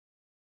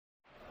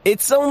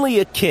It's only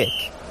a kick,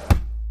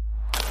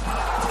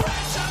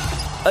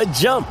 a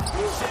jump,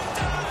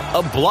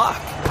 a block.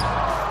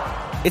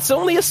 It's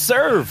only a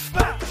serve.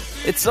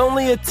 It's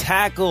only a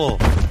tackle,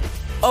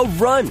 a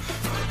run.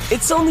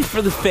 It's only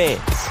for the fans.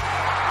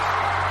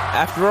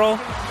 After all,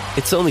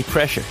 it's only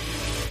pressure.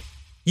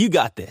 You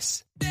got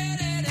this.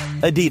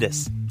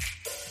 Adidas.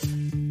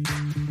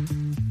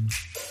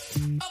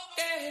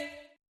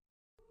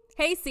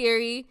 Hey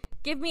Siri,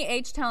 give me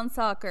H-Town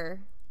Soccer.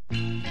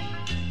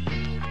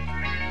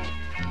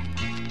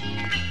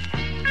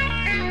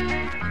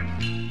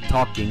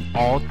 Talking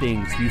all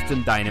things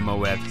Houston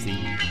Dynamo FC.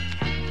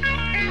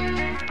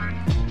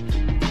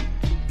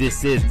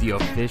 This is the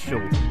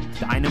official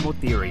Dynamo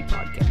Theory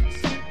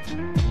podcast.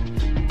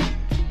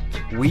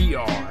 We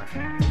are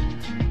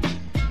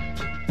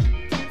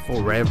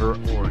Forever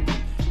Orange.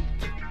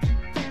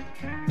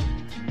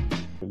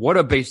 What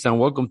up, H-Town?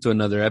 Welcome to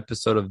another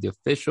episode of the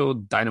official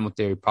Dynamo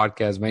Theory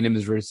podcast. My name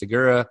is Rick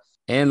Segura,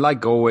 and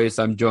like always,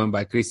 I'm joined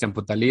by Cristian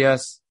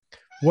Putalias.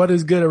 What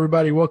is good,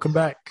 everybody? Welcome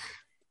back.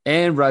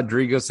 And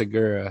Rodrigo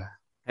Segura.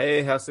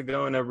 Hey, how's it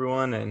going,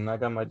 everyone? And I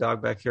got my dog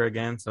back here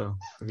again, so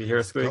if you hear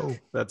a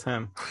squeak, that's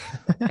him.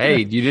 Hey,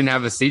 you didn't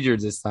have a seizure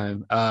this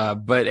time.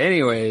 But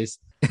anyways,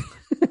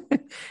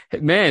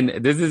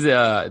 man,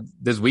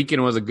 this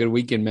weekend was a good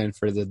weekend, man,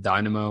 for the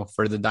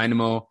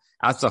Dynamo.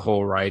 As a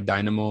whole, right?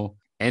 Dynamo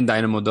and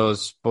Dynamo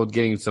Dos both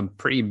getting some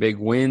pretty big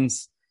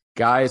wins.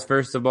 Guys,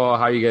 first of all,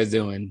 how you guys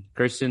doing?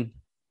 Christian?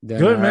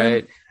 Good, man.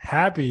 Right?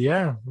 Happy,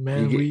 yeah,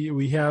 man.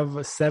 We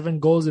have 7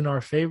 goals in our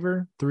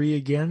favor, 3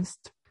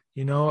 against.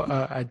 You know,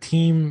 a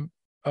team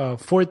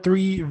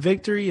 4-3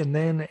 victory, and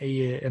then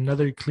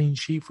another clean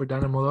sheet for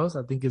Dynamo Dos.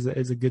 I think is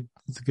a good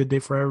day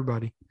for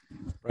everybody.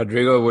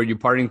 Rodrigo, were you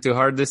partying too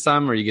hard this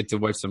time, or you get to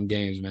watch some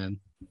games, man?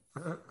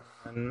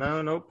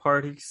 No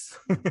parties.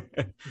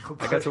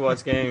 I got to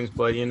watch games,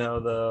 but you know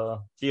the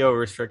geo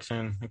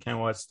restriction. I can't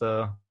watch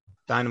the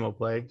Dynamo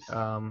play.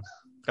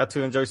 Got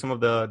to enjoy some of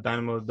the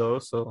Dynamo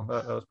Dos, so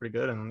that was pretty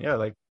good. And yeah,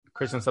 like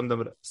Christian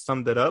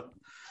summed it up.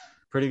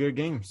 Pretty good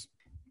games.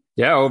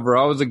 Yeah,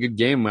 overall it was a good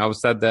game. I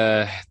was at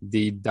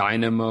the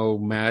Dynamo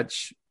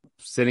match,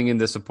 sitting in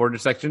the supporter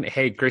section.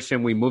 Hey,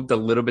 Christian, we moved a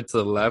little bit to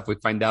the left. We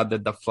find out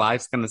that the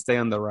flag's going to stay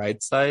on the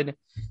right side.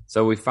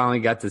 So we finally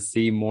got to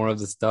see more of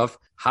the stuff.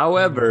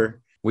 However,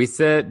 we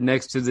sat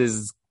next to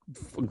this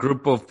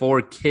group of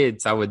 4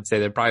 kids, I would say.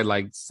 They're probably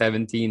like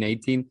 17,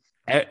 18.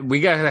 We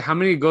got, how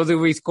many goals did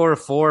we score?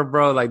 4,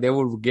 bro. Like they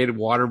would get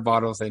water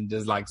bottles and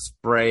just like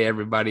spray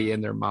everybody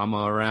and their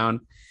mama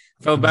around.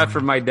 Felt bad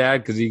for my dad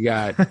because he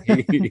got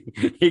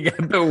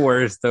the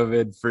worst of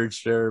it for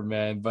sure,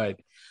 man. But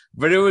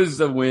it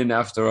was a win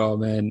after all,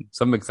 man.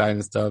 Some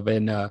exciting stuff.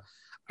 And I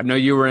know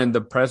you were in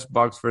the press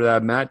box for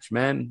that match,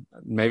 man.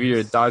 Maybe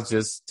your thoughts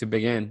just to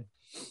begin.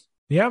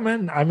 Yeah,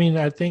 man. I mean,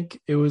 I think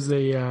it was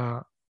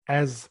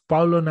as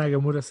Paulo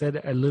Nagamura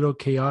said, a little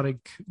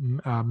chaotic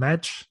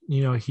match.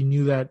 You know, he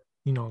knew that,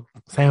 you know,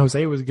 San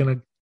Jose was going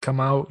to come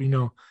out, you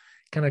know,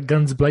 kind of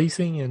guns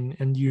blazing,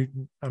 and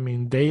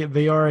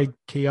they are a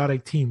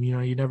chaotic team. You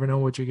know, you never know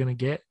what you're going to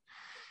get.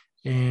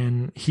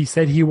 And he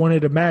said he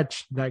wanted to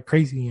match that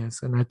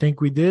craziness, and I think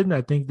we did.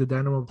 I think the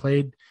Dynamo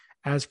played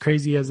as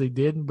crazy as they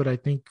did, but I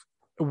think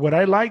what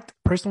I liked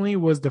personally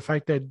was the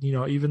fact that, you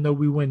know, even though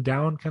we went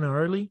down kind of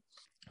early,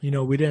 you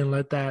know, we didn't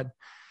let that,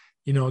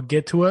 you know,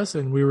 get to us,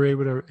 and we were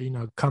able to, you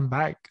know, come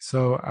back.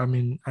 So, I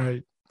mean,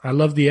 I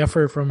love the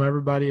effort from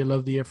everybody. I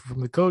love the effort from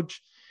the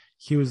coach.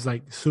 He was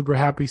like super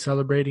happy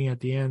celebrating at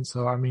the end.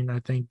 So, I mean,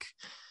 I think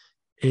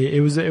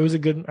it was a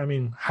good, I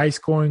mean, high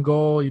scoring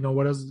goal. You know,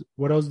 what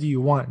else do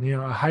you want? You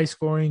know, a high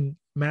scoring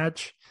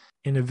match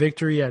and a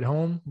victory at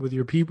home with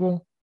your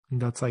people. And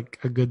that's like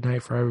a good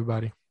night for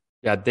everybody.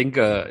 Yeah, I think,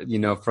 you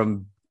know,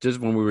 from just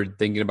when we were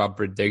thinking about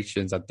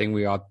predictions, I think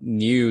we all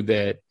knew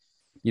that,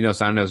 you know,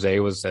 San Jose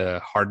was a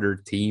harder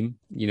team,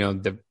 you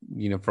know,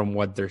 from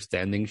what their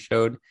standing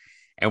showed.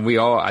 And we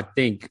all, I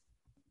think,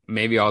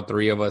 maybe all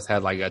 3 of us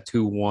had like a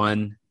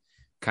 2-1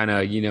 kind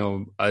of, you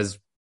know, us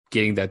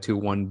getting that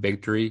 2-1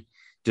 victory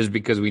just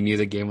because we knew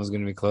the game was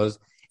going to be close.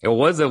 It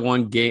was a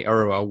 1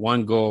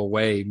 goal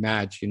away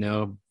match, you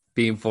know,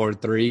 being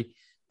 4-3.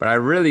 But I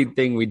really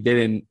think we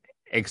didn't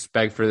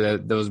expect for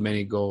those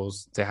many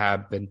goals to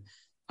happen.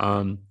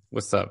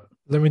 What's up?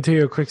 Let me tell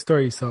you a quick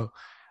story. So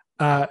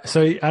I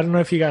don't know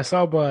if you guys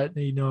saw, but,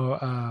 you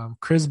know,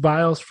 Chris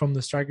Biles from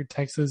the Striker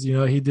Texas, you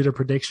know, he did a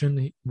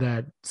prediction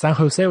that San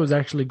Jose was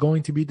actually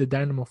going to beat the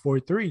Dynamo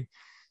 4-3.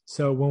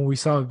 So when we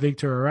saw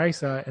Victor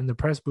Ariza in the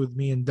press booth,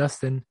 me and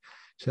Dustin,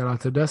 shout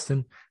out to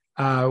Dustin,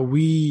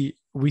 we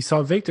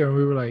saw Victor and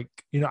we were like,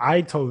 you know,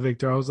 I told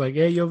Victor, I was like,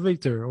 hey, yo,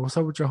 Victor, what's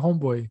up with your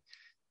homeboy?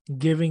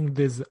 Giving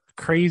this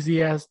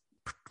crazy ass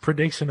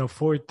prediction of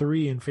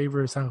 4-3 in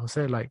favor of San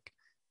Jose. Like,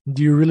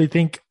 do you really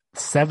think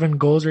 7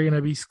 goals are going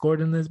to be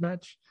scored in this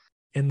match?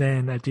 And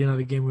then at the end of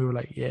the game, we were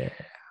like, yeah.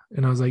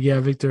 And I was like, yeah,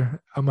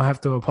 Victor, I'm going to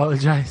have to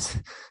apologize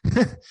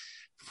to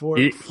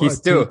your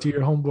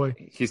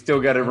homeboy. He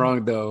still got it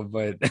wrong, though.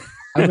 But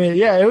I mean,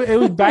 it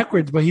was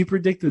backwards, but he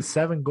predicted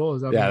 7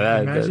 goals.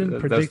 Imagine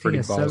predicting a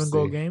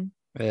 7-goal game.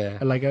 Yeah.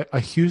 Like a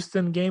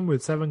Houston game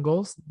with 7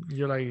 goals.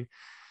 You're like,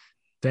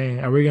 dang,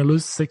 are we gonna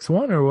lose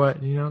 6-1 or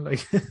what? You know,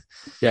 like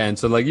Yeah, and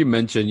so like you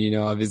mentioned,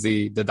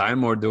 obviously the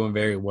Dynamo are doing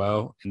very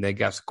well, and they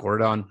got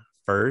scored on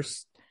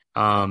first.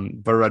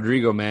 But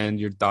Rodrigo, man,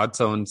 your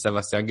thoughts on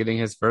Sebastian getting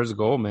his first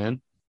goal,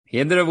 man? He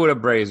ended up with a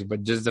brace,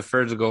 but just the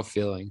first goal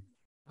feeling.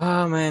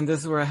 Oh man, this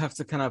is where I have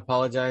to kind of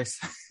apologize.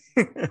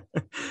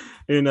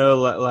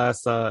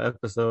 Last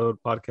episode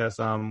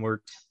podcast,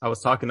 I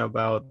was talking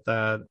about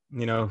that.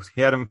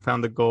 He hadn't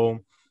found the goal,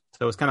 so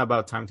it was kind of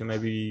about time to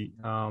maybe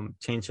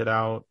change it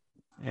out.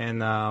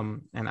 And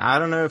I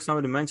don't know if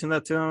somebody mentioned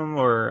that to him,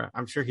 or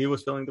I'm sure he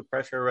was feeling the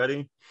pressure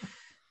already,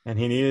 and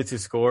he needed to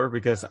score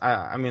because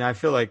I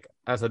feel like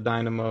as a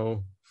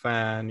Dynamo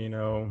fan,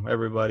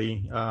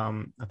 everybody,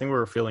 I think we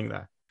were feeling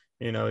that.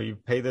 You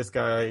pay this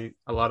guy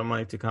a lot of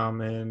money to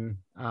come in,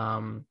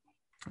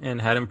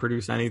 and hadn't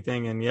produced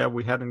anything. And yeah,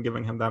 we hadn't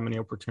given him that many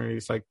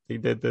opportunities like they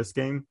did this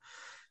game.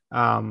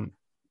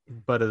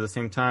 But at the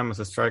same time, as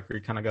a striker,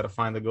 you kind of got to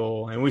find the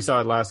goal. And we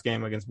saw it last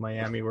game against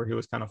Miami where he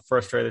was kind of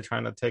frustrated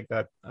trying to take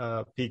that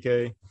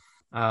PK,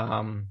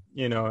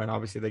 and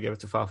obviously they gave it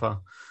to Fafa.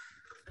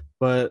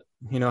 But,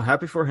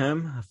 happy for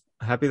him.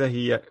 Happy that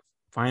he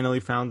finally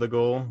found the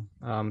goal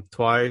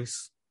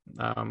twice.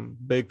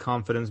 Big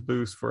confidence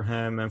boost for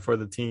him and for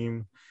the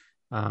team.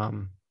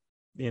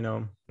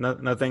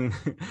 Nothing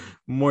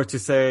more to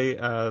say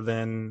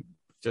than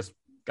just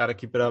got to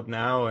keep it up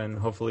now. And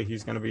hopefully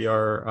he's going to be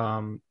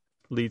our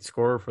lead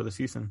scorer for the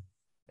season.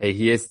 Hey,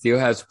 he still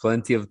has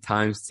plenty of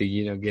times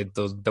to, get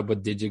those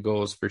double-digit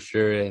goals for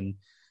sure. And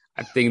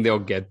I think they'll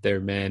get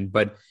there, man.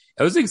 But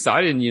it was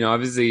exciting.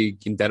 Obviously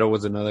Quintero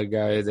was another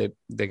guy that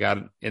they got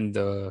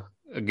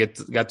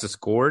got to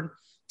score.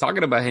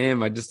 Talking about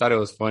him, I just thought it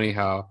was funny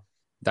how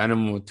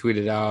Dynamo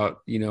tweeted out,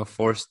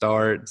 4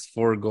 starts,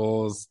 4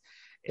 goals.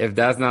 If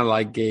that's not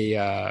like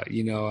a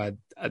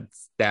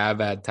stab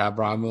at Tab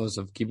Ramos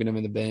of keeping him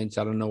in the bench,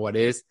 I don't know what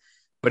is.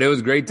 But it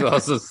was great to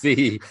also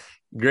see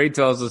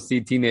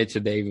Teenage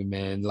David,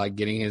 man, like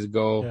getting his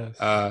goal.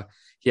 Yes.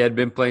 He had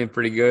been playing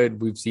pretty good.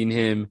 We've seen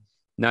him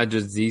not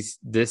just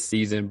this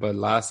season, but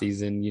last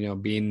season,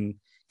 being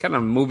kind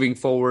of moving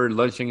forward,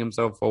 launching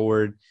himself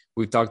forward.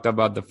 We've talked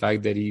about the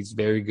fact that he's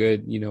very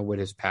good, with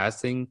his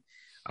passing.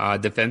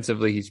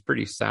 Defensively, he's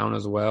pretty sound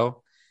as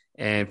well.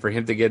 And for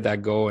him to get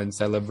that goal and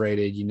celebrate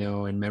it,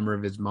 in memory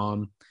of his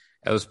mom,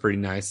 that was pretty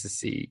nice to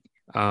see.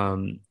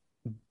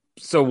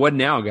 So what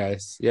now,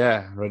 guys?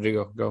 Yeah,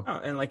 Rodrigo, go. Oh,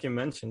 and like you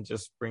mentioned,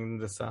 just bring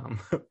this,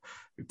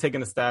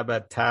 taking a stab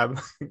at Tab,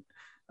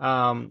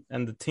 and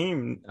the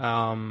team.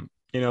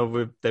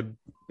 They've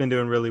been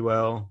doing really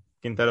well.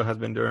 Quintero has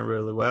been doing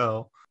really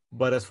well.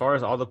 But as far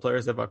as all the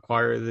players they've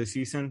acquired this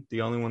season,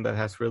 the only one that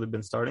has really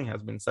been starting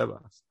has been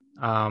Sebas.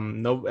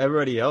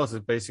 Everybody else is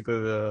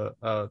basically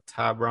the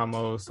Tab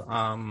Ramos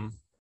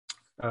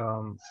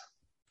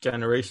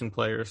generation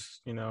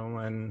players,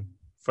 and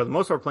for the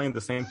most part playing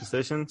the same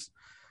positions.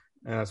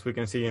 And as we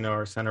can see,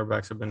 our center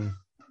backs have been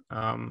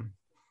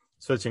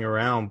switching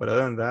around. But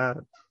other than that,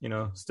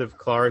 Steve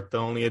Clark, the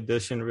only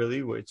addition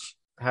really, which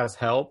has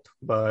helped,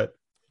 but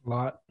a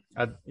lot.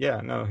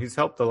 He's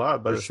helped a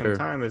lot, but at the same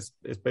time, it's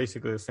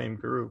basically the same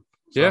group.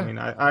 So,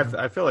 yeah.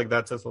 I feel like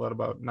that says a lot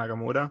about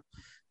Nagamura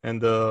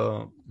and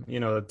the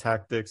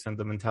tactics and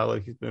the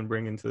mentality he's been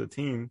bringing to the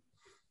team.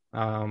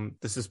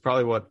 This is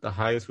probably the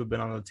highest we've been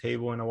on the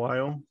table in a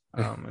while,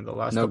 in the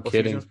last couple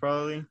seasons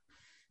probably.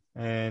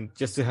 And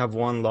just to have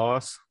one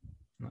loss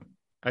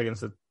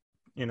against a,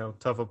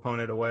 tough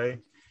opponent away,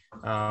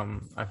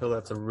 I feel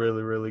that's a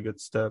really, really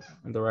good step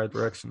in the right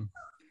direction.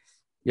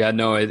 Yeah,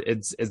 no,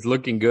 it's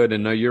looking good.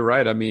 And no, you're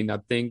right. I mean, I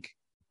think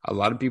a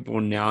lot of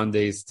people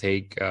nowadays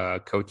take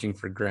coaching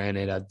for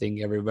granted. I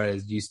think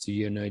everybody's used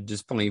to,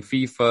 just playing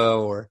FIFA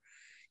or,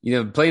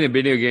 playing a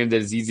video game that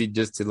is easy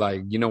just to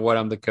like,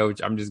 I'm the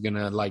coach. I'm just going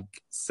to like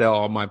sell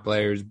all my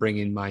players, bring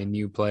in my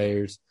new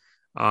players.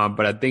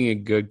 But I think a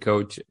good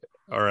coach,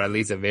 or at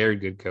least a very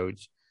good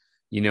coach,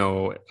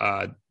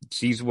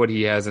 sees what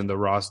he has in the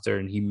roster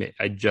and he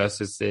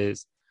adjusts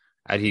as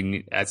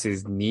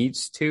his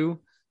needs to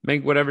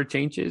make whatever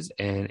changes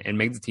and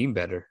make the team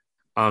better.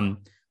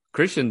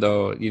 Christian,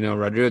 though,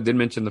 Rodrigo did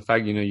mention the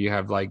fact, you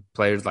have like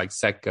players like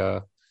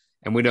Seca,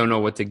 and we don't know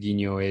what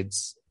Tiguinho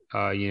is,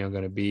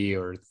 going to be,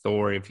 or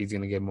Thor, if he's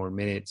going to get more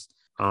minutes.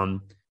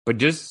 But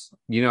just,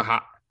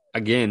 how,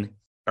 again,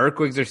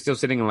 Earthquakes are still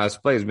sitting in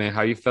last place, man.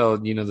 How you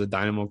felt, the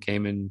Dynamo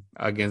came in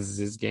against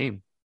this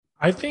game?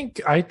 I think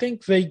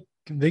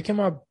they came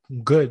up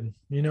good,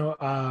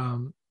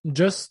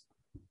 just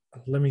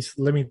let me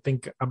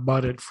think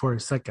about it for a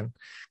second,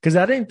 because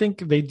I didn't think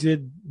they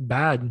did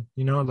bad,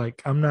 I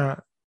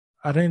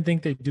didn't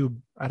think they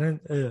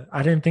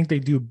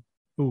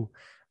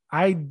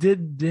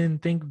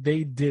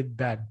did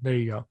bad. There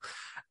you go.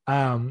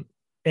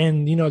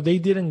 And, they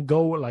didn't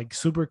go like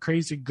super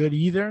crazy good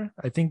either.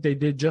 I think they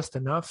did just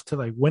enough to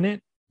like win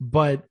it,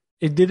 but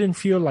it didn't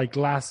feel like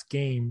last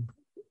game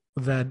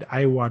that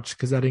I watched,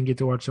 because I didn't get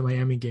to watch the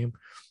Miami game.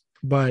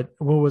 But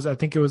I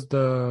think it was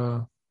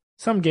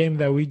some game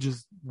that we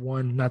just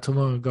one not too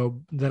long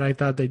ago that I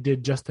thought they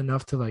did just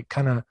enough to like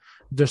kind of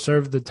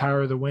deserve the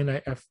Tower of the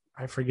Win.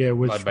 I forget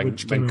which game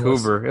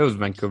Vancouver. It was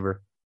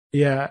Vancouver.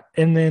 Yeah,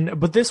 and then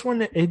but this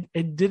one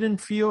it didn't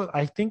feel.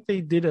 I think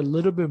they did a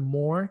little bit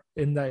more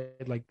in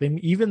that, like they,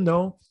 even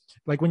though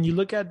like when you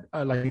look at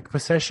like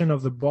possession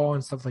of the ball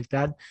and stuff like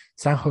that,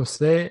 San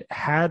Jose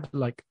had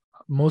like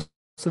most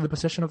of the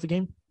possession of the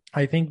game.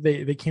 I think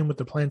they came with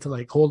the plan to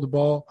like hold the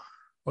ball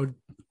or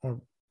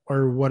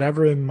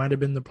whatever. It might have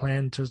been the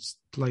plan to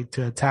like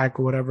to attack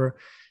or whatever,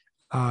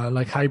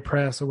 like high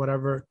press or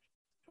whatever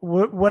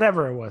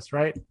it was,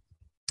 right?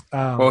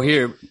 Well,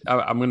 here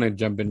I'm gonna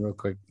jump in real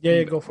quick.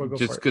 Yeah, go for it.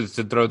 Just because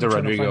to throw to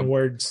Rodrigo.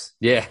 Words.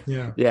 Yeah.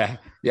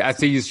 I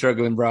see you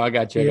struggling, bro. I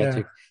got you.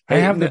 Hey, I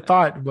have the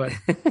thought, but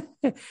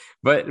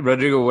but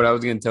Rodrigo, what I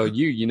was gonna tell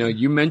you,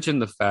 you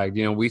mentioned the fact,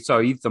 we saw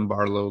Ethan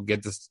Barlow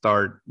get the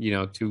start,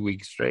 2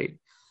 weeks straight,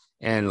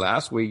 and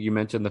last week you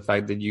mentioned the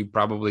fact that you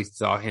probably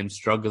saw him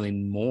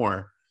struggling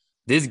more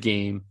this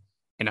game,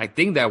 and I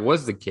think that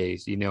was the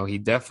case. He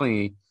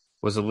definitely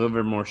was a little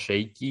bit more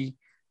shaky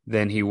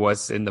than he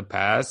was in the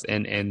past.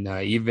 And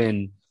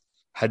even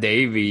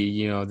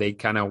Hadavy, they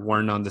kind of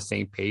weren't on the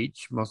same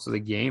page most of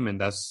the game.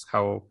 And that's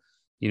how,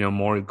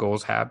 more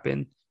goals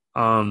happen.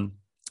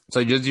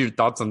 So just your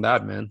thoughts on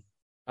that, man.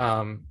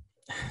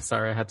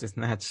 Sorry, I had to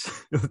snatch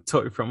the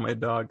toy from my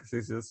dog because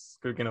he's just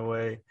squeaking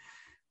away.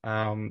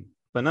 But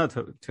no,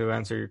 to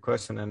answer your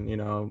question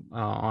and,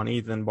 on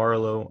Ethan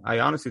Barlow, I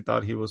honestly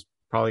thought he was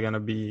probably going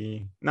to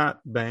be not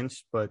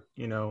benched, but,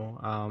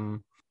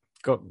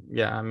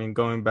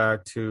 going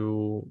back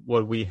to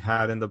what we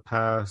had in the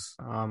past,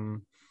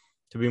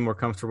 to be more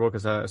comfortable,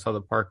 because I saw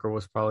that Parker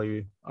was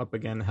probably up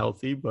again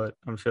healthy, but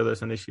I'm sure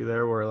there's an issue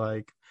there where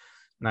like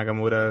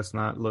Nagamura is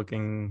not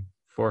looking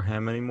for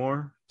him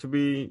anymore to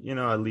be,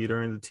 a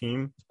leader in the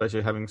team,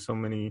 especially having so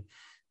many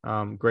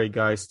great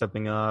guys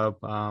stepping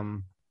up.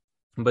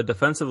 But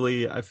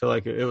defensively, I feel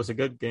like it was a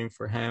good game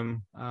for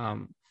him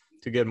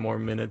to get more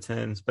minutes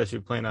in, especially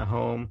playing at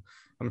home.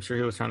 I'm sure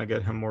he was trying to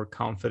get him more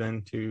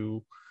confident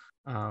to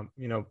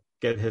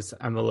get his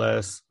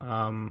MLS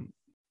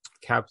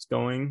caps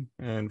going,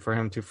 and for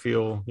him to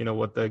feel,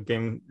 what the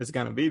game is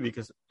going to be,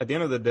 because at the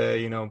end of the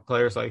day,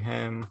 players like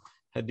him,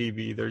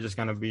 Hadibi, they're just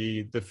going to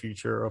be the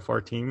future of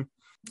our team.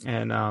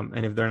 And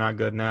if they're not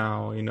good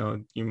now,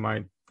 you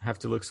might have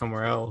to look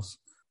somewhere else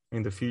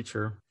in the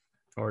future,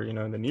 or,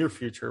 in the near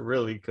future,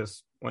 really,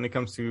 because when it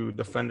comes to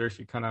defenders,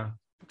 you kind of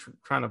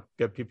trying to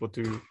get people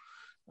to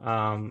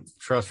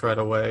trust right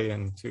away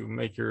and to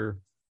make your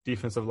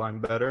defensive line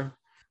better.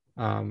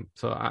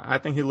 So I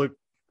think he looked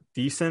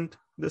decent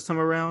this time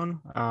around.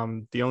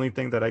 The only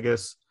thing that I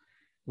guess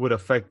would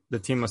affect the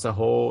team as a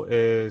whole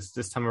is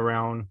this time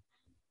around,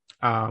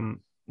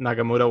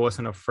 Nagamura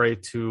wasn't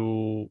afraid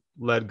to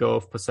let go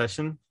of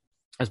possession,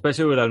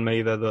 especially with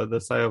Almeida.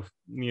 The side of,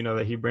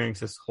 that he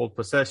brings is hold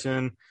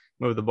possession,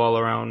 move the ball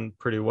around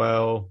pretty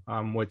well,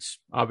 which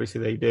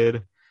obviously they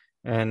did.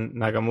 And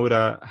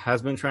Nagamura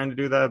has been trying to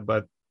do that,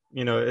 but,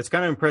 it's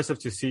kind of impressive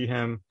to see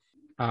him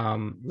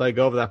let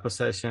go of that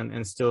possession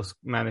and still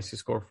manage to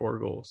score 4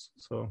 goals.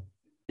 So,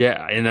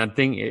 yeah. And I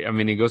think,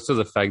 it goes to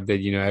the fact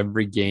that,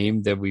 every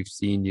game that we've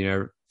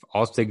seen,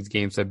 all 6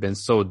 games have been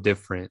so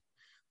different,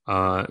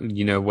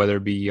 whether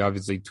it be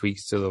obviously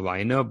tweaks to the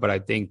lineup, but I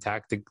think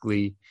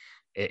tactically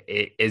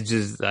it's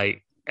just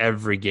like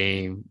every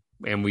game.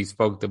 And we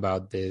spoke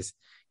about this,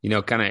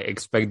 kind of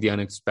expect the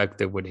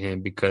unexpected with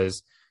him,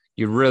 because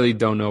you really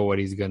don't know what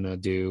he's going to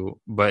do,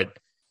 but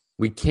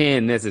we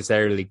can't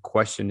necessarily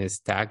question his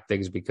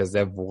tactics because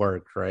they've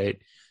worked,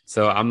 right?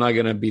 So I'm not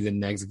going to be the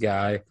next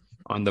guy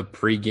on the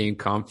pregame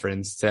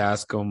conference to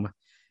ask him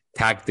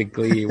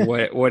tactically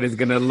what it's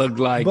going to look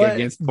like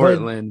against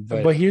Portland.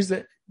 But here's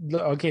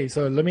okay,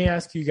 so let me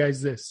ask you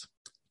guys this.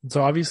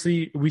 So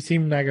obviously we've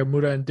seen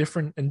Nagamura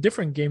in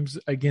different games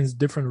against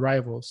different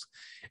rivals.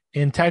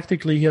 And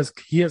tactically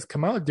he has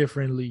come out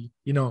differently,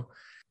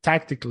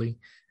 tactically.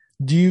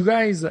 Do you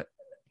guys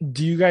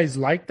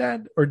like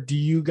that? Or do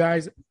you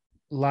guys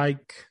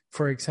like,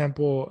 for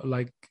example,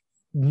 like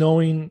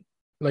knowing,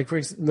 like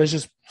let's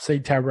just say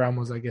Tab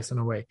Ramos, I guess, in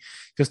a way,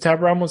 because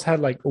Tab Ramos had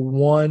like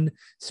one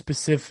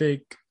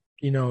specific,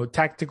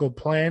 tactical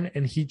plan,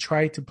 and he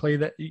tried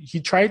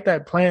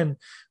that plan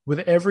with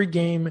every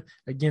game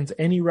against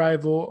any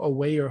rival,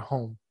 away or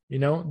home.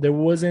 There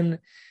wasn't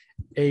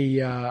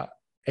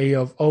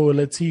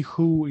let's see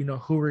who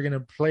we're gonna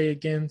play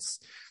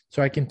against,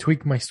 so I can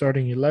tweak my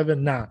starting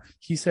 11. Nah,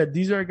 he said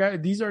these are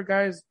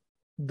guys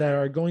that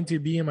are going to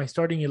be in my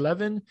starting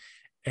 11,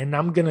 and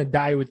I'm gonna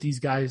die with these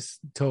guys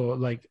till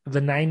like the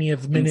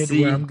 90th minute,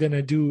 where I'm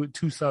gonna do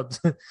 2 subs.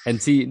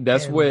 And see,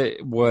 that's what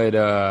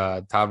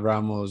Tab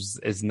Ramos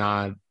is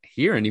not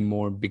here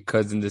anymore,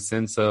 because in the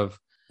sense of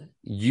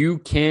you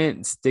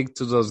can't stick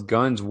to those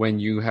guns when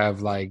you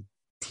have like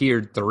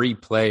tier 3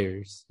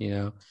 players,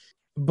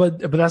 But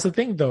that's the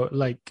thing though,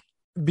 like,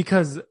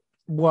 because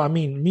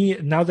me,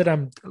 now that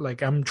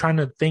I'm trying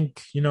to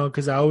think,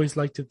 because I always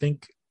like to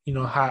think,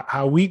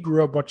 how we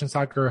grew up watching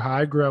soccer, how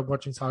I grew up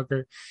watching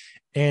soccer.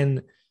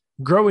 And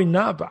growing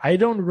up, I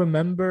don't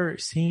remember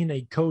seeing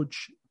a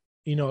coach,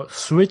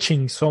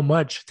 switching so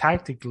much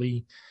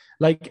tactically.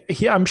 Like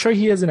I'm sure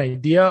he has an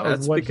idea of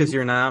That's what. because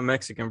you're not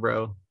Mexican,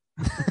 bro.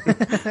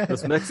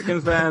 Those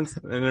Mexican fans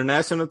and their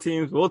national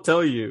teams will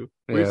tell you.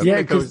 We've seen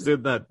the coach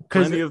did that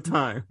plenty of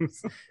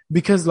times.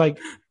 Because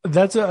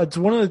it's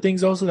one of the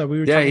things also that we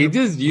were. Yeah, he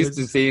just used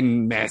to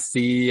seeing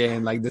Messi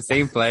and like the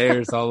same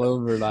players all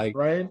over. Like,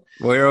 right?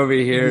 We're over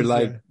here,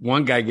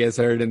 one guy gets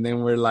hurt, and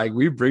then we're like,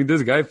 we bring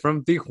this guy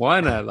from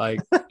Tijuana.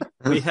 Like,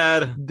 we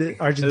had the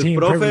Argentine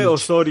El Profe privilege.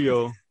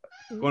 Osorio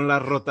con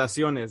las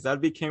rotaciones. That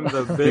became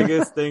the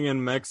biggest thing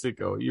in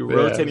Mexico. You're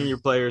rotating your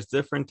players,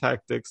 different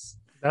tactics.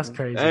 That's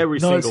crazy. Every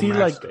single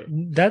match day.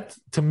 That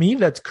to me,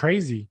 that's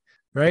crazy,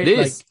 right? It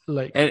is.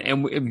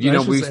 And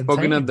we've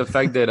spoken of the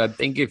fact that I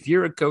think if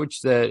you're a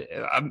coach that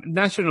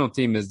national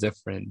team is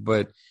different,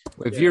 but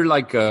if you're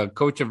like a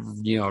coach of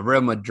Real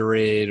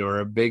Madrid or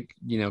a big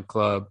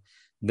club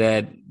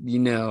that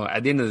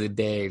at the end of the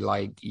day,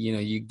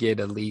 you get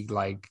a league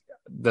like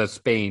the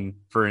Spain,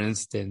 for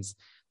instance.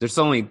 There's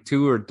only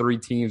 2 or 3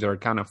 teams that are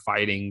kind of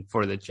fighting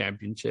for the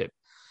championship,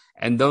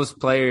 and those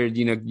players,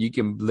 you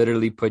can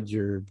literally put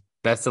your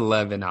best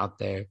 11 out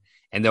there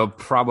and they'll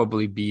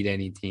probably beat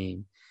any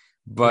team.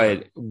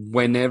 But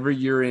whenever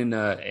you're in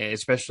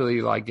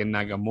especially like in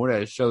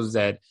Nagamura, it shows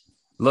that,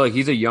 look,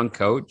 he's a young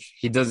coach.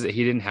 He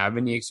didn't have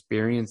any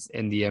experience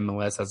in the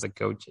MLS as a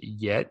coach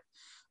yet,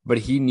 but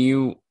he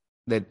knew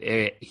that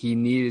he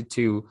needed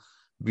to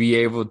be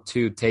able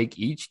to take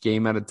each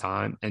game at a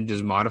time and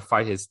just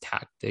modify his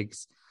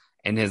tactics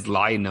and his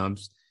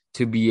lineups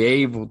to be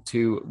able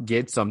to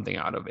get something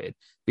out of it.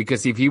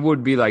 Because if he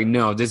would be like,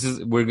 no,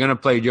 we're going to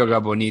play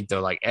Yoga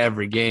Bonito like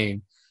every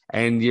game.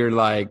 And you're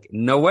like,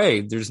 no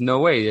way, there's no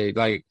way.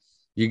 Like,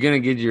 you're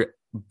going to get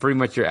pretty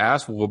much your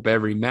ass whoop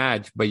every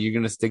match, but you're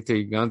going to stick to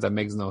your guns. That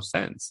makes no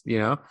sense.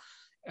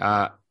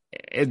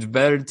 It's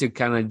better to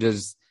kind of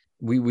just,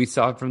 we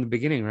saw it from the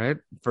beginning, right?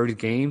 First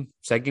game,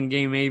 second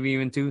game, maybe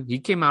even 2. He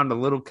came out a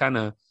little kind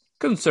of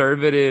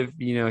conservative.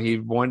 He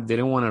didn't want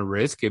to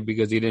risk it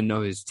because he didn't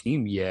know his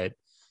team yet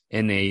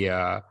in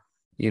a,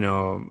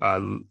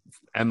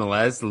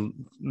 MLS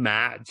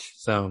match.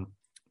 So,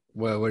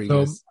 what are you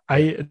guys?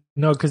 I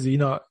know because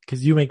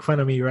you make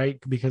fun of me, right?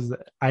 Because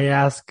I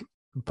asked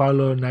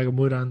Paulo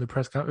Nagamura on the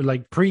press conference,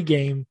 like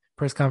pre-game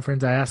press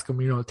conference, I asked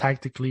him,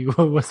 tactically,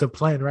 what was the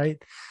plan,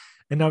 right?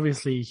 And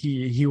obviously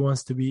he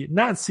wants to be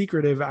not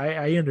secretive.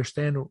 I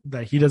understand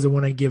that he doesn't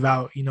want to give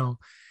out,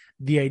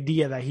 the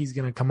idea that he's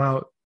going to come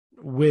out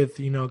with,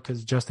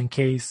 because just in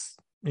case,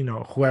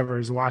 whoever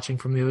is watching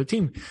from the other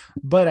team.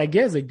 But I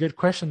guess a good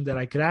question that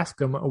I could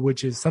ask him,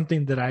 which is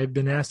something that I've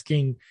been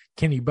asking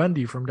Kenny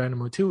Bundy from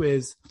Dynamo 2,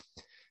 is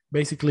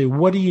basically,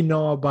 what do you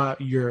know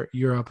about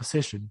your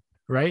opposition,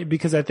 right?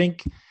 Because I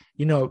think,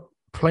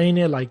 playing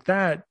it like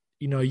that,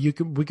 we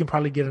can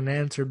probably get an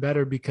answer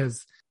better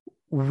because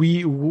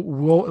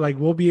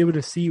we'll be able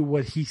to see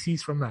what he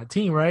sees from that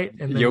team, right?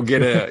 And then you'll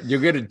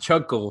get a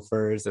chuckle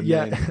first, and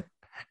then...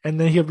 and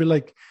then he'll be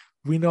like,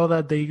 we know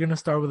that they're gonna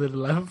start with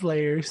 11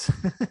 players,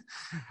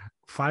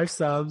 5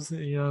 subs,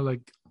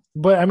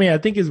 But I mean, I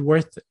think it's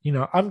worth.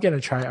 I'm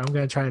gonna try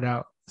it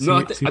out.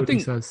 I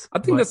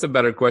think that's a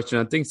better question.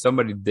 I think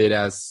somebody did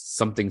ask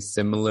something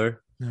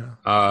similar.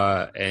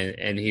 Yeah.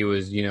 And he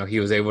was, he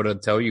was able to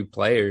tell you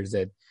players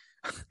that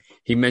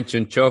he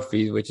mentioned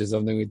Chofi, which is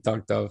something we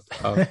talked off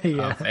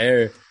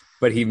air.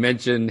 But he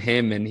mentioned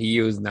him, and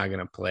he was not going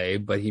to play.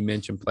 But he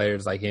mentioned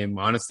players like him.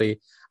 Honestly,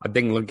 I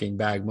think looking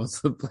back,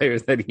 most of the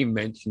players that he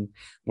mentioned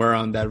were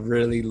on that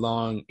really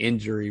long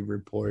injury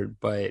report.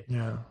 But,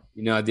 at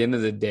the end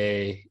of the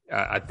day,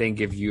 I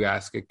think if you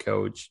ask a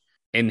coach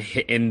and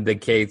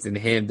indicates in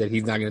him that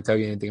he's not going to tell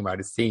you anything about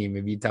his team,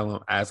 if you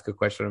ask a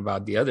question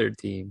about the other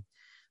team,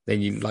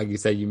 then you, like you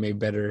said, you may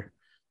better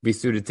be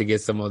suited to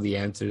get some of the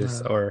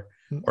answers or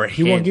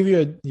he won't give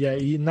you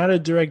not a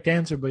direct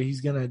answer, but he's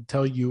going to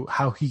tell you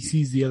how he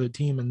sees the other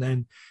team. And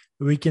then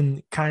we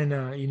can kind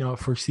of,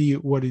 foresee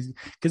what is,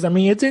 because I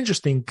mean, it's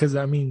interesting because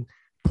I mean,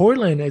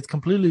 Portland is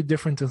completely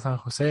different to San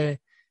Jose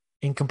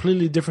and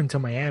completely different to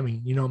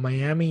Miami.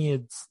 Miami,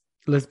 it's,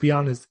 let's be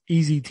honest,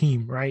 easy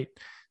team, right?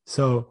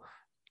 So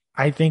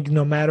I think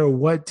no matter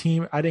what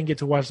team, I didn't get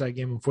to watch that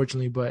game,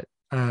 unfortunately, but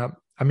I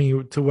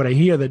mean, to what I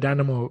hear, the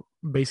Dynamo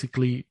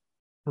basically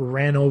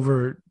ran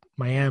over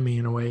Miami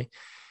in a way.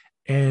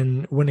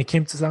 And when it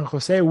came to San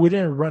Jose, we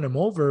didn't run them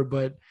over,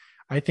 but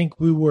I think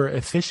we were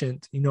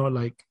efficient.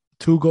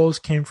 2 goals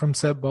came from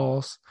set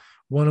balls.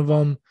 One of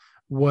them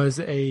was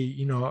a,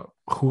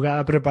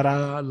 jugada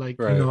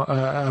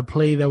preparada, a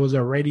play that was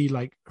already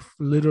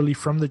literally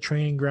from the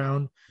training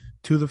ground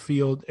to the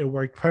field. It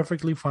worked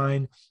perfectly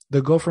fine.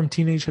 The goal from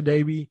Teenage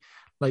Hadabi,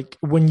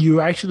 when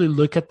you actually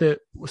look at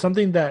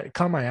something that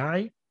caught my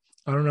eye,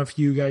 I don't know if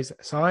you guys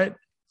saw it,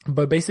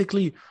 but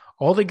basically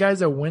all the guys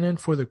that went in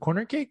for the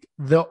corner kick,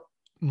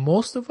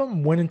 most of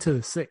them went into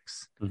the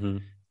 6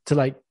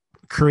 to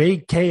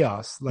create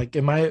chaos.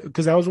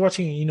 Because I was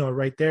watching,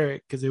 right there,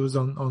 because it was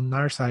on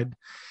our side,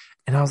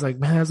 and I was like,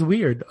 man, that's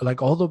weird.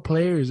 All the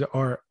players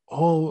are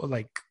all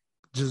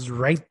just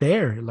right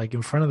there, like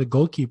in front of the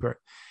goalkeeper.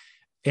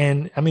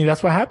 And I mean,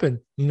 that's what happened.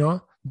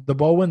 The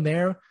ball went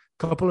there,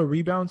 couple of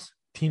rebounds,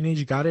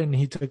 Teenage got it, and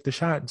he took the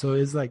shot. So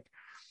it's like,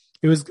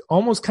 it was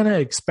almost kind of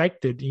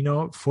expected,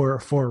 for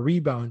a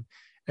rebound.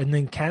 And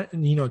then,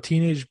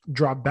 Teenage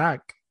dropped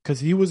back because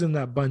he was in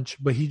that bunch,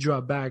 but he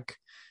dropped back,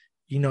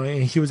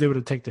 and he was able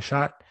to take the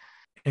shot.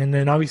 And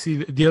then obviously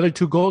the other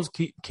 2 goals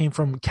came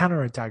from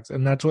counterattacks.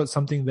 And that's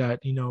something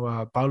that,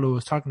 Paulo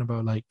was talking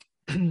about, like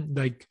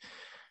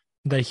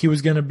that he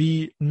was going to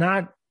be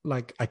not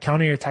like a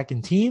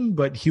counterattacking team,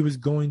 but he was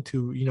going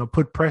to,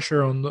 put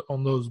pressure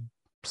on those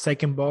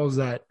second balls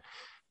that,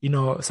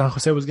 San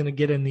Jose was going to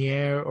get in the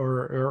air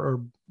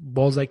or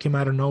balls that came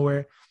out of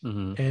nowhere.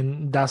 Mm-hmm.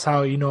 And that's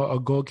how, a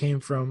goal came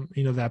from,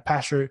 that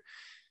passer,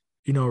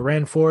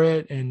 ran for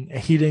it and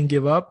he didn't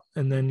give up.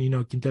 And then,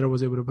 Quintero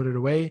was able to put it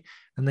away.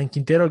 And then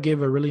Quintero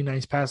gave a really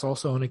nice pass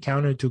also on a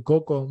counter to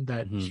Coco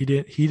that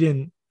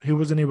he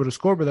wasn't able to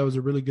score, but that was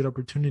a really good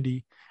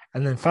opportunity.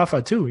 And then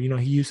Fafa too, he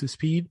used his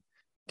speed,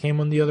 came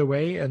on the other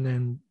way, and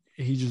then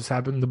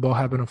the ball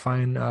happened to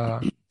find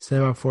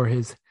Seba for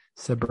his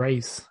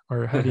brace,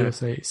 or how do you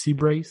say sea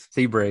brace?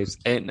 Sea brace.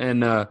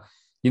 And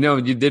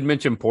you did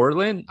mention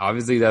Portland.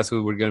 Obviously, that's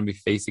who we're going to be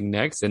facing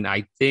next. And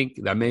I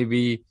think that may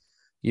be,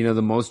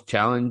 the most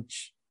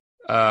challenge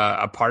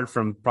apart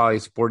from probably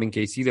Sporting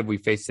KC that we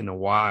faced in a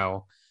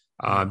while.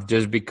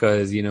 Just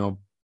because,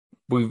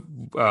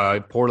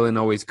 Portland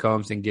always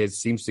comes and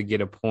seems to get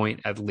a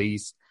point at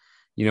least,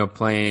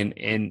 playing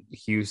in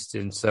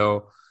Houston.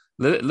 So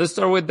let's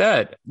start with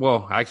that.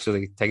 Well,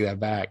 actually, take that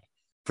back.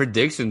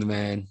 Predictions,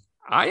 man.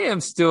 I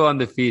am still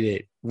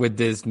undefeated with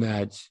this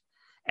match.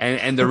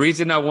 And the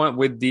reason I went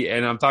with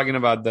and I'm talking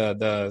about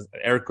the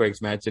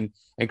Earthquakes match, and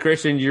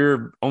Christian,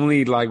 you're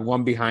only like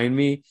one behind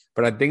me,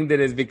 but I think that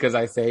is because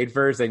I say it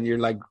first and you're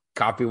like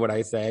copy what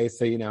I say.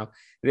 So,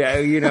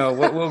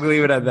 we'll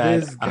leave it at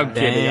that. I'm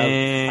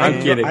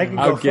kidding.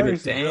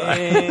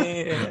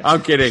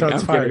 I'm kidding.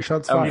 Shots fired.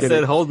 He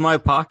said, hold my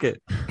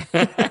pocket.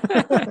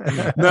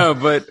 No,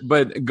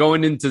 but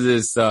going into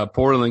this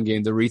Portland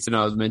game, the reason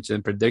I was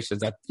mentioning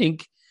predictions, I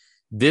think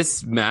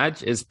this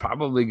match is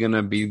probably going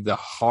to be the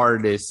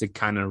hardest to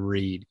kind of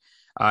read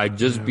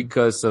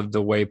because of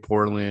the way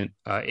Portland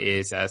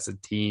is as a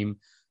team.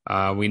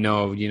 We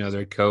know,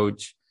 their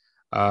coach,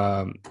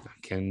 I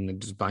can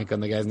just blank on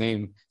the guy's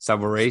name,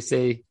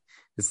 Savarese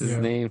is his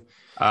name.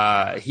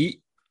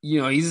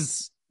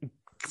 He's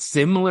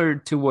similar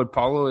to what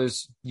Paulo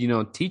is,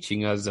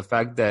 teaching us, the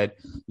fact that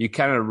you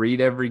kind of read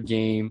every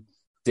game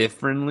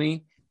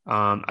differently.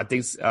 I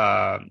think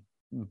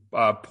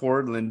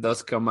Portland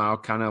does come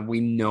out we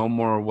know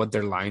more what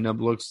their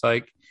lineup looks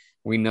like.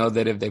 We know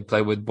that if they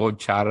play with both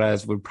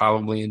Charas, we're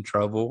probably in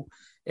trouble.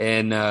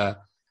 And,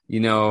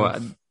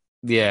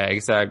 yeah,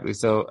 exactly.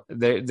 So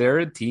they're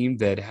a team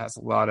that has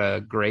a lot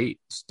of great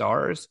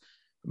stars,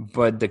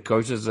 but the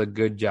coach does a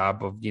good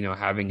job of,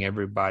 having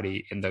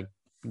everybody in the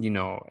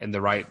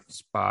right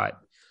spot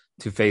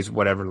to face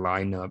whatever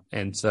lineup.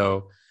 And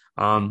so,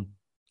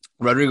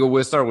 Rodrigo,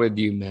 we'll start with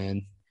you,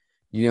 man.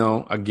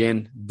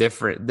 Again,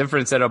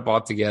 different setup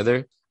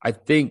altogether. I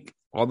think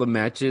all the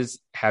matches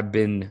have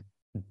been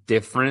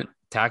different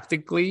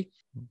tactically,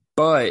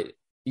 but,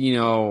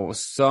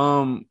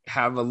 some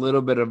have a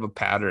little bit of a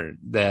pattern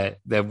that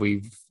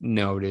we've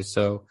noticed.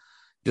 So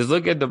just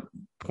look at the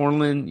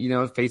Portland,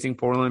 facing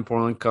Portland.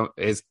 Portland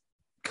is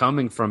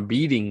coming from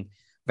beating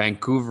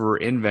Vancouver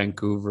in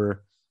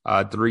Vancouver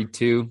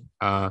 3-2.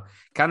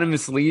 Kind of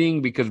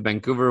misleading because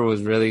Vancouver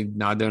was really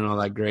not doing all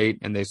that great,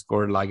 and they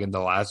scored like in the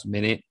last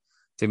minute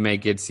to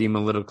make it seem a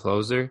little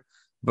closer.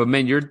 But,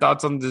 man, your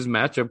thoughts on this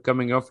matchup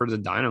coming up for the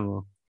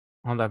Dynamo?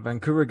 On that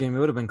Vancouver game, it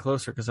would have been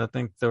closer because I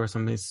think there was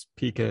some missed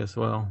PK as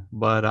well.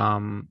 But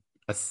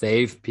a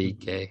save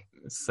PK.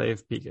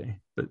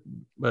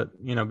 But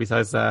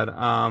besides that,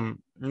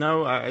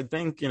 no, I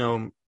think,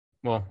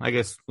 well, I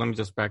guess let me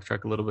just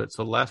backtrack a little bit.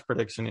 So last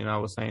prediction, I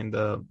was saying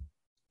the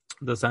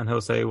San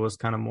Jose was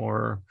kind of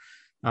more,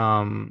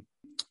 what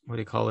do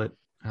you call it?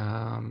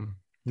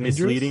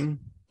 Misleading.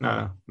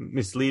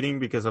 Misleading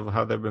because of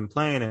how they've been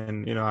playing.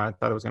 And, I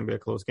thought it was going to be a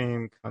close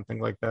game,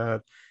 something like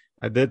that.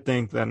 I did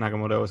think that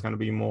Nakamoto was going to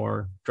be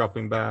more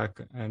dropping back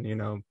and,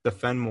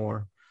 defend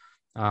more,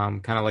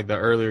 kind of like the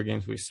earlier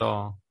games we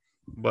saw.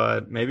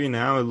 But maybe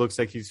now it looks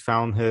like he's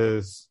found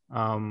his,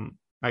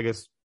 I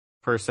guess,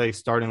 per se,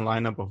 starting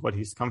lineup of what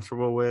he's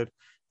comfortable with,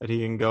 that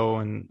he can go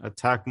and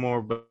attack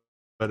more, but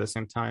at the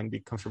same time be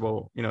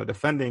comfortable,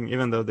 defending,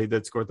 even though they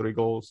did score 3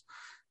 goals.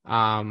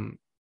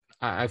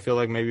 I feel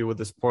like maybe with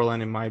this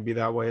Portland, it might be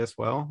that way as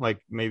well.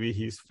 Like maybe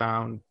he's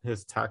found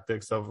his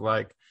tactics of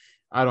like,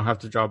 I don't have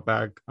to drop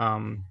back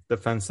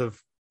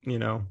defensive,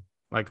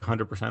 like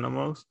 100%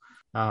 almost.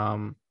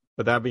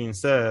 But that being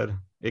said,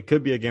 it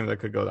could be a game that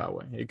could go that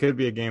way. It could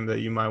be a game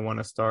that you might want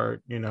to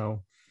start,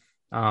 in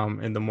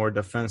the more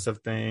defensive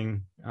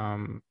thing.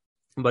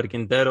 But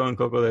Quintero and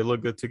Coco, they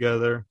look good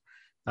together.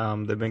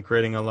 They've been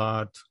creating a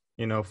lot,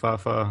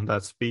 Fafa,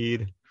 that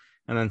speed.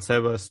 And then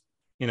Sebas,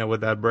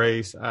 with that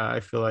brace, I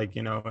feel like,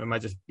 it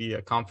might just be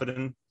a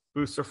confident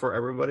booster for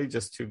everybody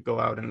just to go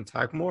out and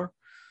attack more.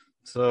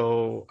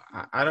 So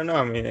I don't know.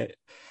 I mean,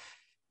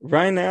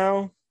 right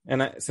now,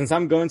 and since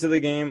I'm going to the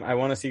game, I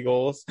want to see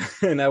goals,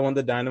 and I want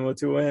the Dynamo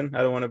to win.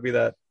 I don't want to be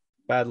that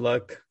bad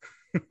luck.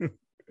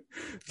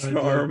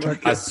 Charm.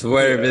 I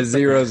swear, if it's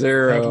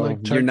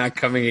 0-0, you're not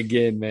coming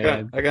again,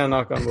 man. I gotta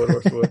knock on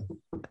wood.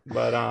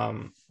 But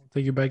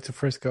take you back to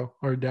Frisco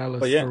or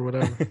Dallas or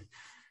whatever.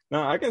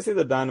 No, I can see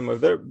the Dynamo.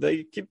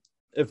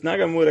 If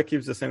Nagamura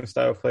keeps the same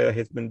style of play that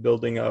he's been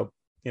building up,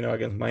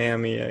 against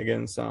Miami,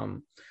 against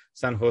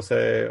San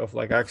Jose, of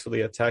like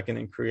actually attacking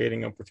and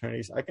creating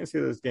opportunities, I can see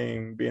this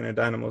game being in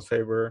Dynamo's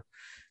favor.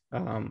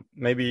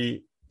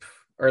 Maybe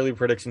early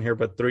prediction here,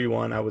 but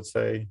 3-1, I would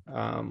say.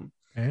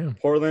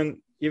 Portland,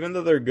 even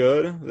though they're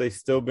good, they've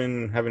still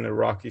been having a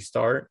rocky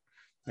start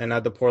and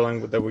not the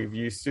Portland that we've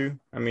used to.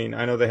 I mean,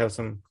 I know they have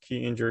some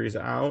key injuries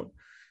out,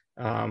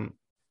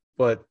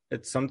 but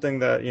it's something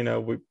that,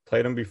 we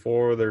played them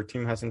before. Their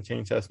team hasn't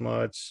changed as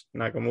much.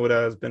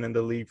 Nagamura has been in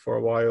the league for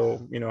a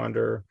while,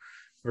 under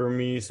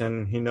Vermes,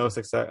 and he knows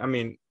exactly. I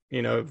mean,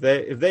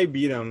 if they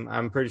beat him,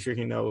 I'm pretty sure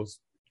he knows,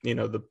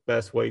 the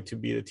best way to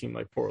beat a team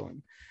like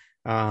Portland.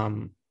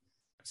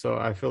 So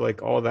I feel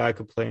like all that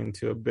could play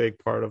into a big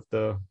part of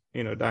the,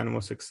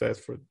 Dynamo success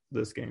for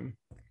this game.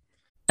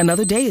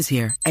 Another day is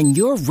here, and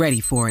you're ready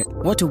for it.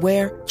 What to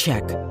wear?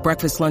 Check.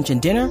 Breakfast, lunch,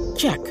 and dinner?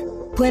 Check.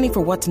 Planning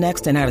for what's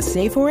next and how to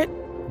save for it?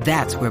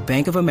 That's where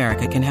Bank of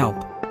America can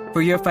help.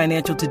 For your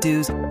financial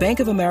to-dos, Bank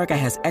of America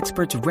has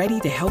experts ready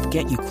to help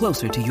get you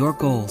closer to your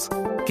goals.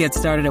 Get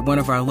started at one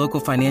of our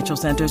local financial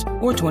centers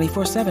or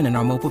 24/7 in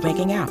our mobile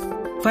banking app.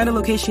 Find a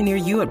location near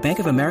you at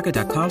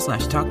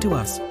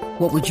bankofamerica.com/talktous.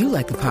 What would you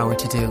like the power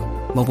to do?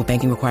 Mobile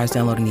banking requires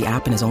downloading the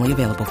app and is only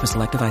available for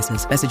select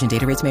devices. Message and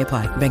data rates may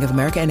apply. Bank of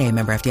America N.A.,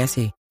 member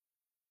FDIC.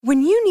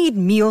 When you need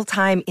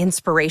mealtime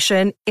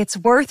inspiration, it's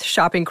worth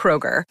shopping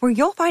Kroger, where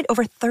you'll find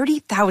over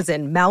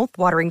 30,000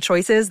 mouth-watering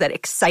choices that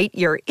excite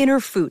your inner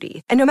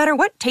foodie. And no matter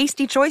what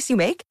tasty choice you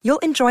make, you'll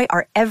enjoy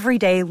our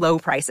everyday low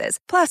prices,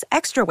 plus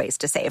extra ways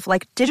to save,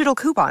 like digital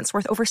coupons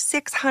worth over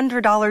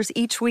 $600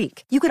 each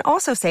week. You can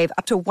also save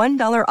up to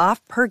 $1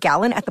 off per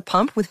gallon at the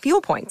pump with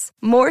fuel points.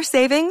 More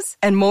savings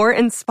and more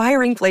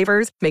inspiring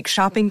flavors make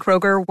shopping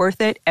Kroger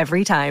worth it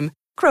every time.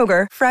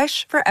 Kroger,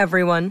 fresh for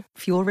everyone.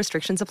 Fuel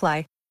restrictions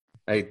apply.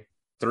 Hey,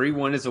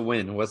 3-1 is a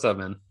win. What's up,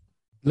 man?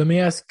 Let me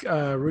ask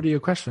Rudy a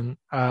question.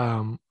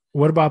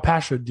 What about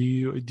Pasher? Do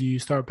you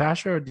start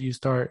Pasher or do you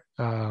start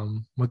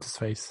what's his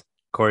face?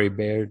 Corey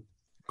Baird.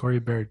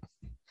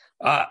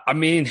 I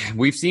mean,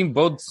 we've seen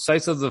both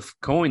sides of the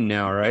coin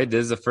now, right?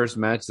 This is the first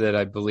match that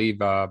I believe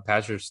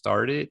Pasher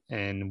started,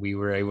 and we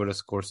were able to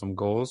score some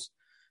goals.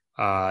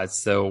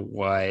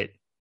 Probably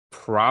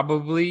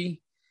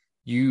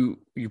you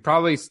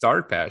probably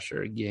start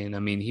Pasher again. I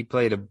mean, he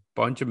played a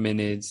bunch of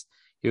minutes.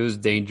 He was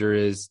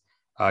dangerous.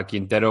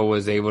 Quintero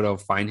was able to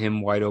find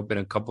him wide open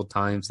a couple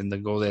times, and the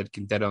goal that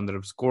Quintero ended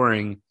up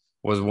scoring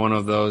was one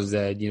of those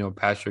that,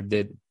 Pasher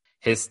did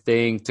his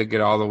thing, took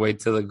it all the way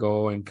to the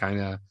goal and kind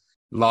of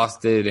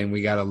lost it, and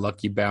we got a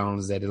lucky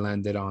bounce that it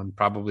landed on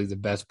probably the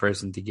best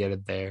person to get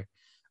it there.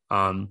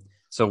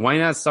 So why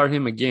not start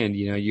him again?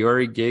 You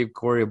already gave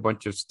Corey a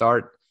bunch of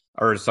starts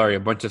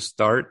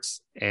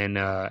and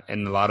a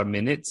lot of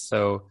minutes.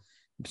 So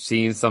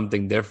seeing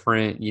something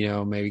different,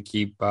 maybe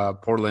keep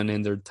Portland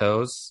on their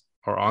toes,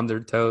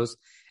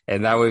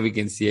 and that way we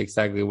can see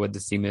exactly what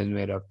this team is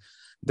made of.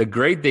 The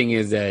great thing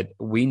is that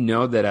we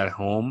know that at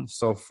home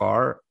so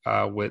far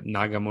with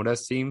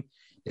Nagamura's team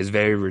is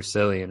very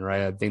resilient,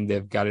 right? I think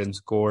they've gotten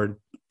scored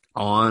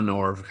on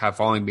or have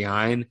fallen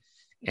behind,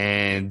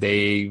 and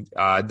they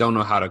don't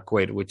know how to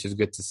quit, which is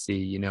good to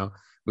see.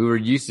 We were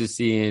used to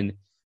seeing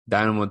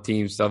Dynamo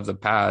teams of the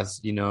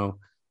past,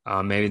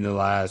 maybe in the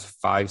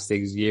last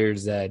 5-6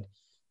 years that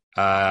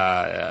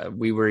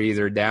we were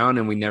either down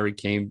and we never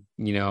came,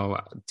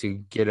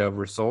 to get a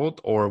result,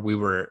 or we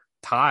were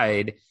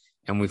tied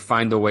and we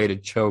find a way to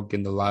choke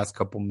in the last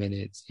couple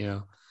minutes,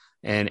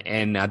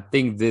 and I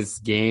think this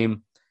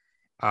game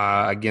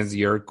against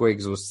the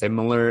Earthquakes was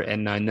similar.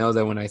 And I know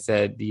that when I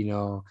said,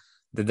 that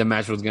the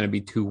match was going to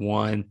be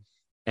 2-1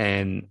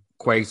 and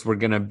Quakes were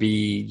going to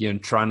be,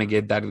 trying to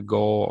get that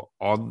goal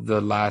all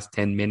the last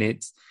 10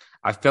 minutes,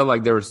 I felt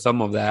like there was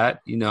some of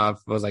that. I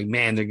was like,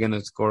 man, they're going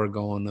to score a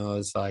goal. No,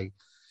 it's like,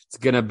 it's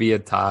going to be a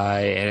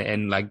tie,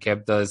 and like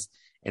kept us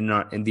in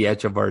the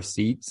edge of our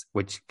seats,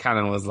 which kind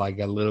of was like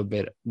a little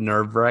bit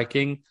nerve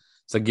wracking.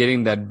 So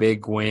getting that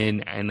big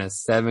win and a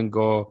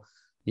 7-goal,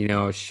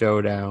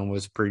 showdown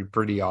was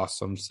pretty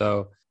awesome.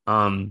 So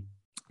to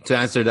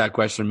answer that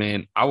question,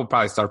 man, I would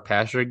probably start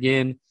Pasher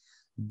again,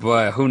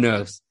 but who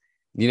knows?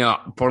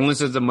 Portland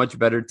is a much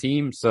better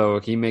team, so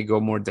he may go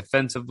more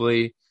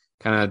defensively,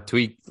 kind of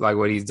tweak like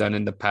what he's done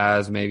in the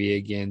past, maybe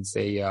against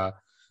a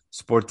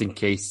Sporting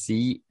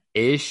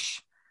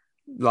KC-ish,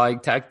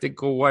 like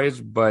tactical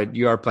wise, but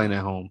you are playing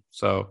at home,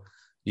 so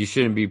you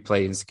shouldn't be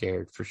playing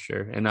scared for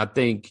sure. And I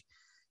think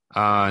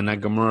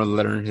Nagamura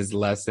learned his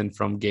lesson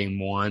from game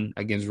 1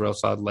 against Real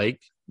Salt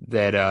Lake,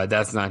 that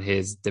that's not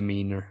his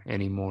demeanor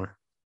anymore.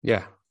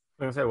 Yeah.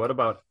 I say, what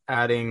about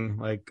adding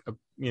like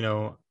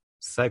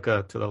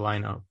Seca to the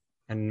lineup,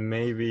 and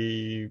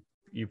maybe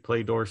you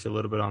play Dorsey a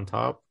little bit on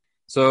top?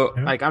 So,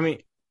 like, I mean,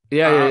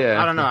 yeah.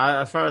 I don't know.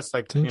 As far as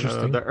like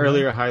the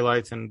earlier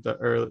highlights and the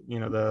early,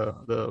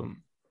 the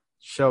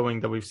showing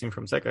that we've seen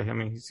from Seca, I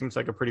mean, he seems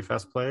like a pretty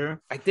fast player.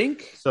 I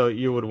think so.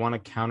 You would want to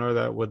counter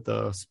that with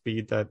the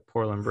speed that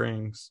Portland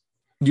brings.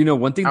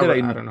 One thing that I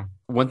don't know.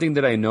 One thing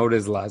that I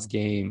noticed last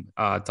game,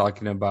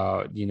 talking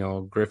about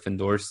Griffin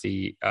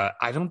Dorsey,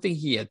 I don't think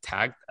he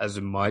attacked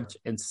as much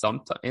in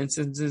some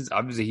instances.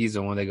 Obviously, he's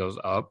the one that goes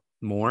up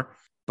more,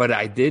 but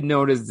I did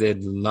notice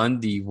that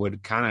Lundy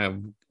would kind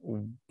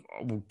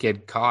of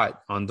get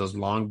caught on those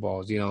long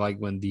balls. Like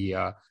when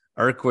the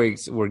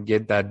Earthquakes would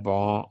get that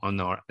ball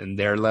in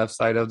their left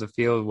side of the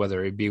field,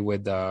 whether it be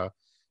with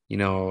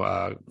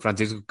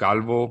Francisco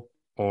Calvo,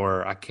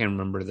 or I can't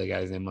remember the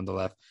guy's name on the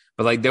left,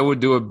 but like they would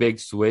do a big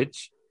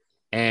switch,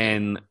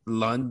 and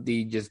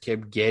Lundy just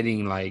kept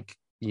getting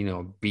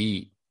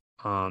beat,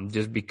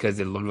 just because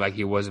it looked like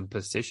he wasn't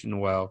positioned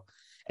well,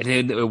 and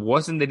it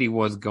wasn't that he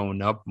was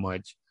going up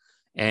much,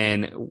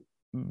 and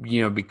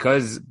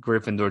because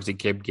Griffin Dorsey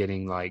kept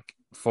getting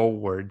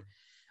forward.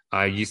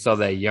 You saw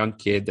that young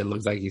kid that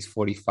looks like he's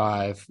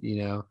 45,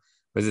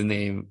 what's his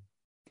name?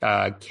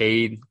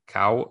 Cade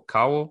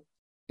Cowell.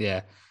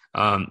 Yeah.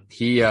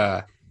 He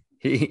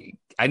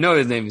I know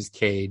his name is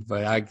Cade,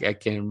 but I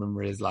can't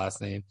remember his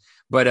last name.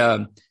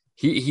 But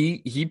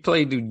he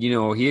played,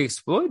 he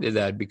exploited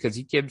that because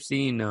he kept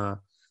seeing the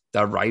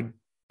right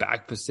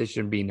back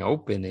position being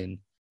open,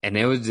 and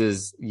it was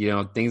just,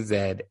 things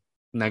that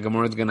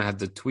Nagamura's gonna have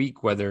to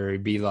tweak, whether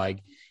it be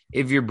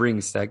if you're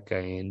bringing Seca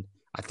in.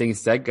 I think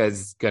Seca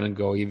is going to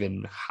go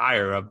even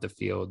higher up the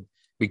field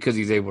because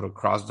he's able to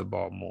cross the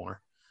ball more.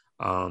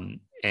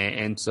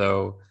 And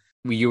so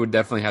you would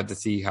definitely have to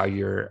see how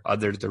your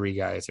other three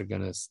guys are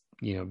going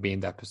to, be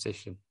in that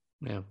position.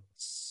 Yeah.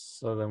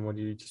 So then would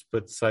you just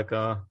put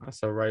Seca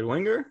as a right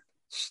winger?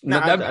 No,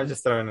 I'm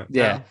just throwing it.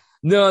 Yeah.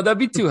 No, that'd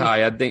be too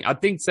high. I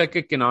think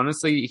Seca can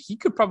he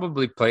could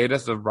probably play it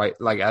as the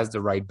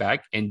right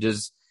back and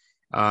just,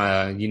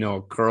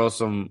 curl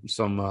some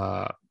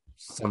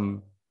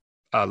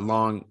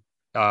long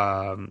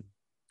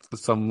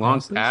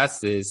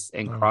passes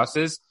and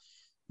crosses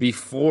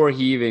before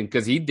he even,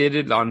 because he did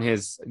it on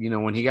his,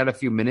 when he got a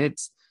few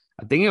minutes,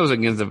 I think it was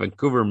against the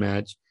Vancouver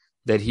match,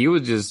 that he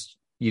was just,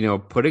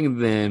 putting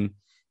them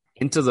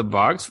into the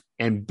box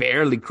and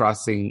barely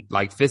crossing,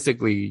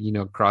 physically,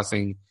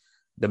 crossing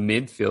the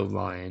midfield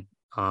line.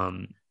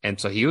 And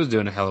so he was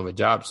doing a hell of a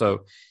job.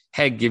 So,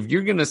 heck, if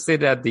you're going to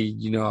sit at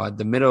the, at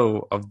the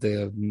middle of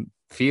the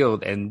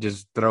field and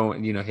just throw,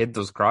 hit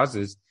those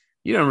crosses,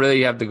 you don't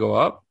really have to go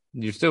up.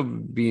 You're still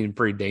being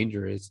pretty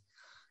dangerous.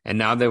 And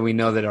now that we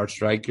know that our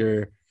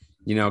striker,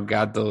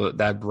 got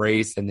that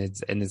brace and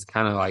it's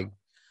kind of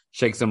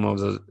shake some of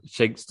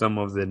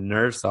the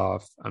nerves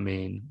off. I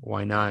mean,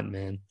 why not,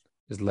 man?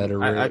 Just let her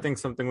rip. I think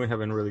something we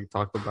haven't really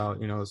talked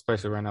about,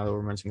 especially right now that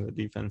we're mentioning the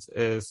defense,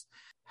 is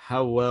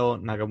how well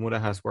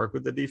Nagamura has worked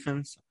with the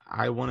defense.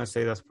 I want to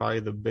say that's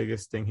probably the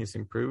biggest thing he's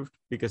improved,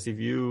 because if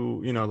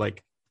you,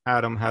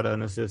 Adam had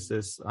an assist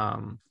this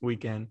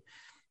weekend,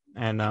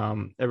 and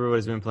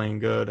everybody's been playing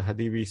good.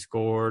 Hadibi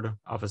scored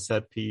off a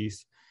set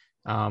piece.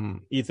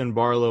 Ethan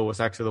Barlow was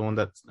actually the one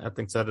that I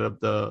think set up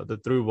the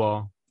through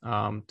ball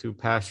to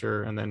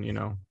Pasher, and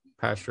then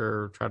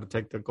Pasher tried to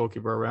take the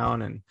goalkeeper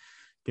around and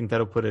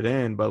Quintero put it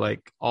in. But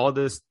all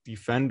this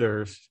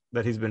defenders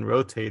that he's been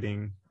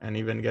rotating and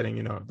even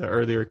getting the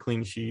earlier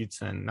clean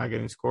sheets and not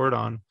getting scored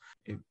on,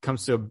 it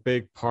comes to a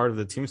big part of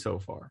the team so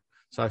far.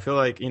 So I feel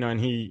and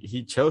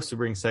he chose to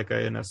bring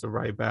Seca in as a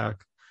right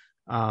back.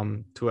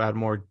 To add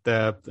more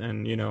depth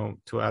and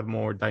to add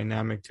more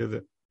dynamic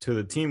to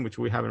the team, which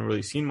we haven't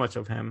really seen much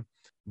of him.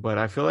 But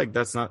I feel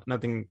that's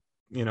nothing.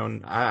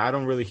 I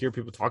don't really hear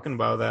people talking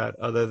about that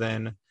other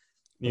than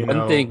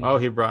one thing. Oh,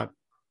 he brought.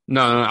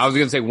 No, I was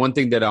gonna say one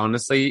thing that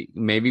honestly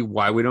maybe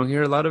why we don't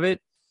hear a lot of it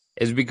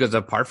is because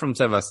apart from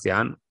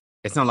Sebastian,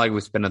 it's not like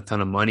we spend a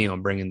ton of money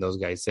on bringing those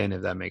guys in.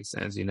 If that makes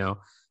sense,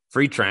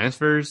 free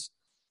transfers,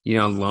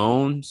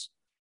 loans.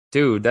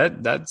 Dude,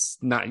 that's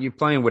not, you're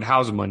playing with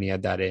house money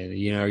at that end.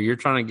 You're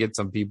trying to get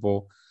some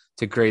people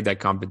to create that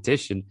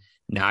competition.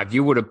 Now, if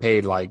you would have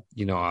paid a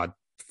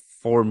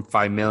 4 or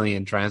 5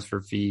 million transfer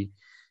fee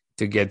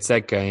to get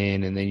Seca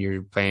in, and then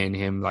you're paying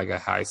him a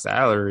high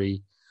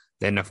salary,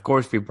 then of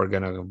course people are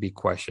gonna be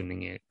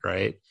questioning it,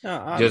 right? No,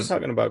 I'm just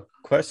talking about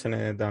questioning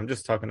it. I'm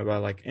just talking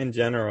about in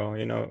general.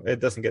 It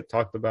doesn't get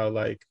talked about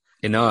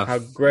enough how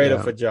great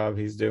of a job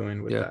he's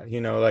doing with that.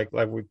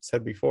 Like we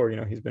said before,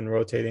 he's been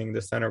rotating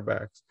the center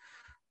backs.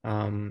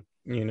 And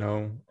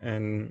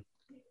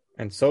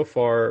so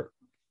far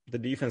the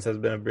defense has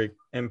been a big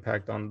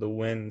impact on the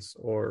wins,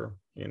 or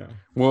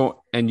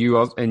well, and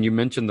you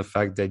mentioned the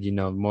fact that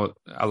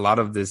a lot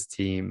of this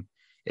team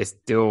is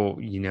still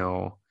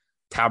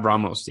Tab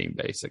Ramos' team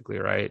basically,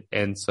 right?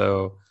 And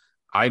so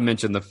I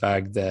mentioned the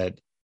fact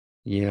that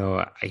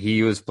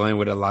he was playing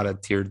with a lot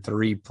of tier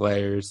 3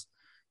 players,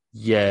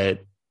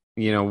 yet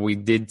we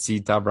did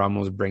see Tab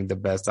Ramos bring the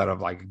best out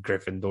of like a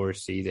Griffin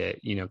Dorsey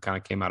that, kind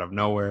of came out of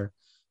nowhere,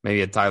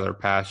 maybe a Tyler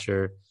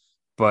Pasher.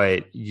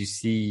 But you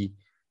see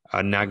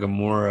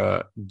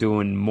Nagamura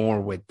doing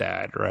more with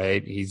that,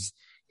 right? He's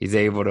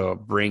able to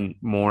bring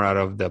more out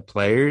of the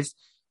players.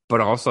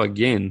 But also,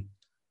 again,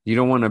 you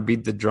don't want to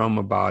beat the drum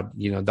about,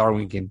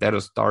 Darwin Quintero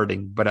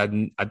starting. But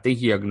I think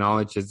he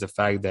acknowledges the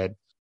fact that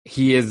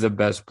he is the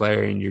best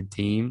player in your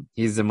team.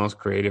 He's the most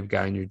creative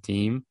guy in your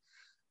team.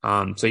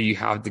 So you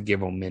have to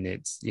give him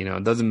minutes.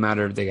 It doesn't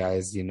matter if the guy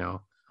is,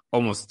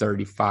 almost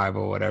 35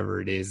 or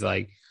whatever it is.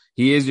 Like,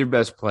 he is your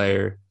best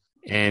player.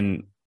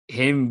 And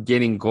him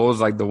getting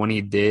goals like the one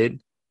he did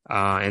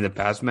in the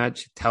past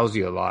match tells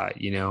you a lot,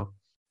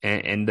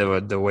 and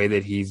the way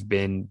that he's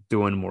been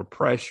doing more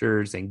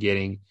pressures and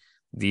getting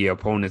the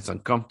opponents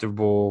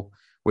uncomfortable,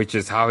 which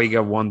is how he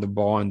got won the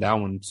ball in that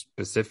one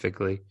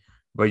specifically.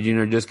 But,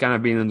 just kind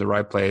of being in the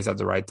right place at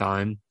the right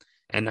time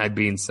and not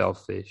being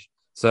selfish.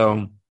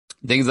 So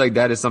things like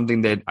that is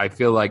something that I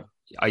feel like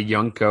a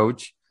young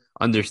coach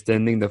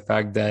understanding the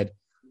fact that,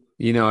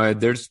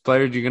 there's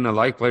players you're going to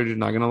like, players you're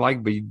not going to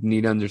like, but you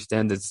need to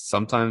understand that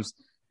sometimes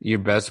your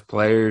best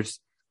players,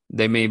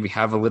 they maybe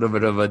have a little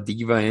bit of a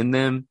diva in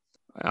them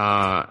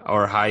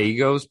or high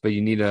egos, but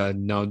you need to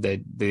know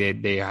that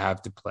they have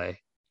to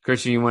play.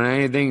 Christian, you want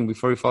anything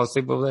before we fall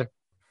asleep over there?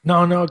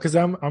 No, because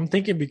I'm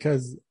thinking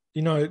because,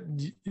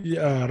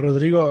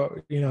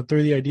 Rodrigo,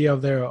 threw the idea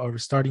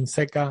of starting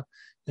Seca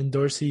and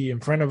Dorsey in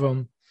front of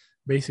him,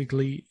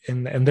 basically,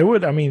 and they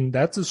would. I mean,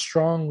 that's a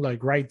strong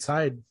right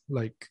side.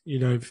 Like,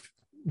 if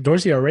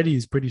Dorsey already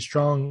is pretty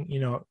strong,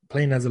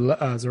 playing as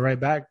a right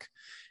back,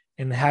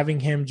 and having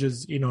him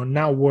just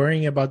not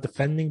worrying about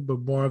defending but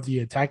more of the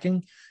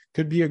attacking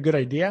could be a good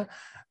idea.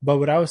 But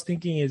what I was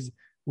thinking is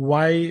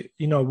why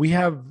we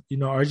have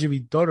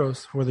RGV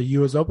Toros for the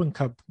U.S. Open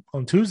Cup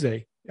on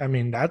Tuesday. I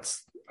mean,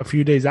 that's a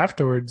few days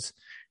afterwards,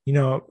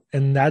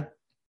 and that,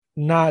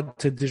 not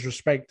to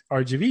disrespect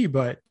RGV,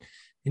 but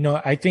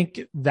I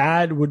think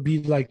that would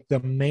be like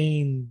the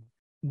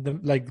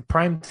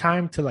prime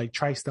time to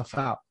try stuff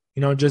out,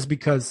 just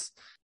because,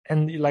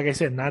 and like I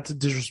said, not to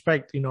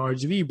disrespect,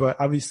 RGV,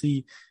 but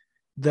obviously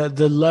the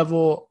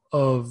level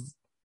of,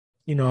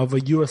 of a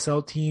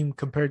USL team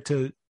compared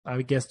to,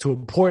 I guess, to a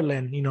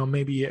Portland,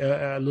 maybe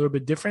a little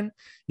bit different,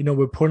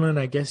 with Portland,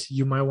 I guess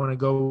you might want to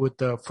go with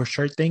the for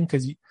sure thing.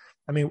 Cause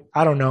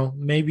I don't know,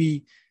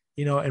 maybe,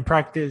 in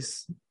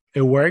practice,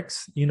 it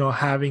works,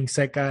 having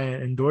Seca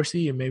and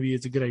Dorsey, and maybe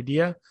it's a good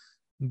idea.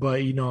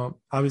 But, I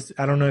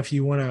don't know if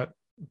you want to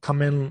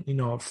come in,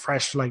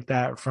 fresh like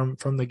that from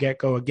the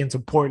get-go against a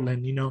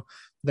Portland,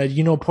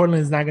 that,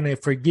 Portland is not going to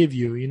forgive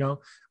you,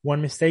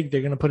 one mistake,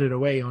 they're going to put it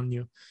away on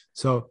you.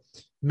 So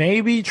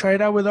maybe try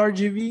it out with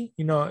RGV,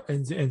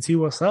 and see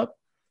what's up.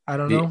 I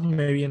don't know,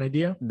 maybe an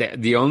idea.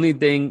 The only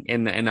thing,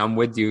 and I'm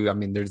with you, I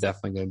mean, there's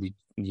definitely going to be,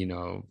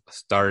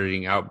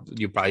 starting out.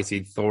 You probably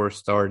see Thor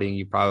starting.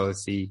 You probably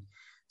see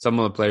some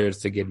of the players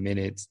to get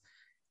minutes.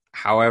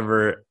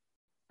 However,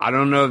 I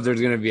don't know if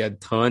there's going to be a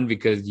ton,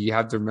 because you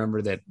have to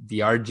remember that the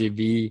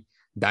RGV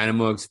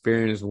Dynamo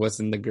experience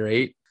wasn't the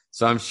great.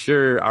 So I'm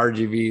sure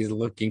RGV is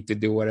looking to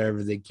do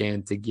whatever they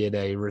can to get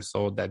a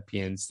result at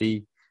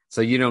PNC.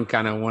 So you don't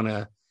kind of want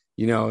to,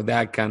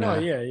 that kind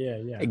of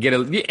get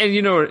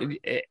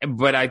and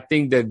but I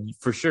think that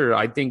for sure,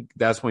 I think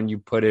that's when you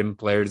put in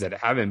players that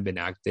haven't been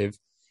active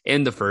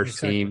in the first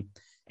team,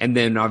 and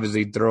then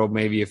obviously throw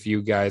maybe a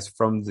few guys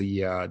from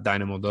the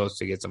Dynamo Dos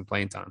to get some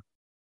playing time.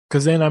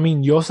 Because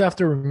then, you also have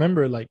to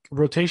remember,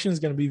 rotation is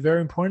going to be very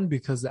important,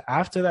 because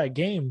after that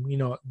game,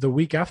 the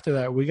week after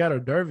that, we got a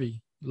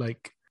derby.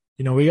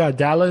 We got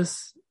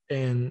Dallas,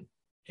 and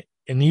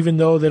even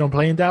though they don't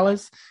play in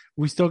Dallas,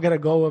 we still got to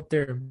go up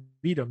there and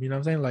beat them. You know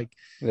what I'm saying?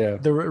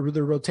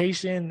 The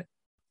rotation,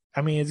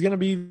 it's going to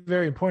be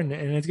very important,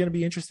 and it's going to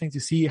be interesting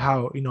to see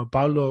how,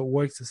 Paulo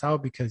works this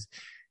out, because,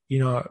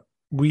 we're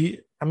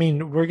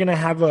going to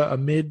have a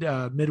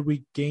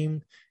midweek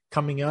game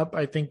coming up,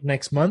 I think,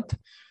 next month.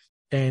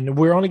 And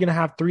we're only going to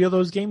have 3 of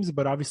those games,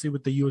 but obviously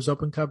with the U.S.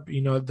 Open Cup,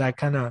 that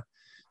kind of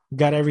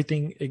got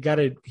everything, it got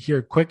it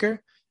here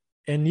quicker.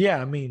 And we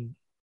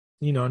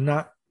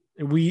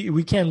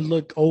can't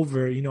look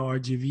over,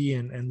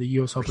 RGV and the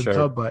U.S. Open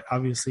Cup, but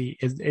obviously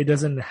it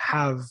doesn't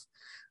have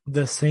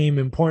the same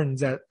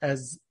importance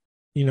as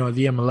the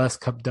MLS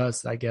Cup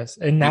does, I guess.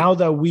 And now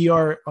that we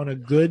are on a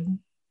good,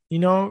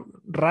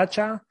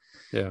 racha,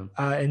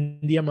 and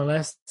the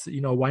MLS,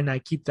 why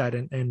not keep that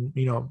and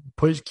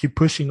keep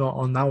pushing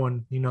on that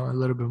one, a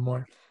little bit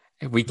more.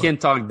 We can't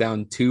talk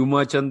down too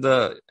much on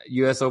the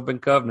U.S. Open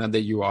Cup, not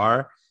that you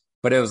are,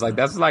 but it was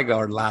that's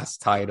our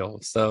last title.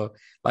 So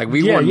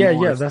we won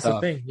more that's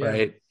stuff, the thing,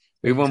 right?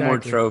 We won more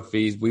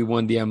trophies. We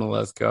won the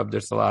MLS Cup.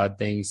 There's a lot of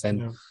things.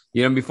 And,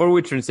 before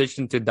we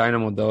transition to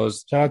Dynamo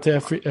Dos. Shout out to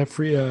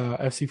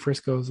FC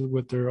Frisco's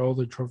with all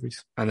the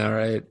trophies. I know,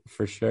 right?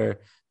 For sure.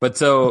 But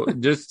so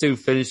just to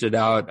finish it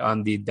out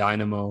on the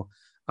Dynamo,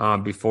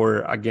 before,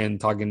 again,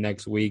 talking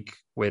next week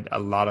with a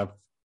lot of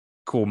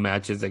cool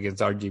matches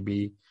against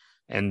RGB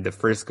and the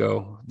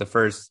Frisco, the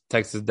first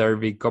Texas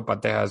Derby Copa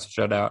Tejas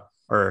shutout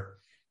or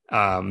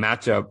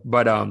matchup.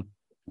 But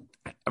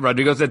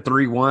Rodrigo said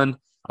 3-1.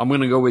 I'm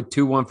going to go with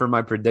 2-1 for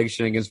my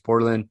prediction against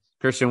Portland.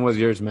 Christian, what's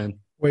yours, man?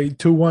 Wait,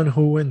 2-1,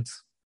 who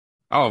wins?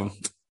 Oh,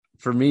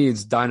 for me,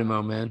 it's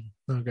Dynamo, man.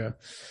 Okay.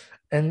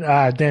 And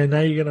Dan,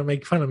 now you're going to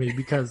make fun of me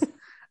because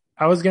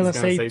I was going to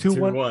say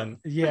 2-1.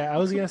 Yeah, I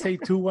was going to say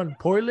 2-1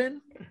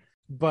 Portland,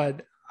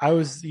 but I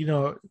was,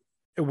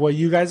 while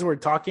you guys were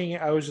talking,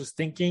 I was just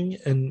thinking,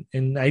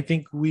 and I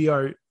think we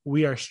are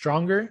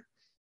stronger.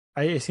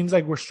 It seems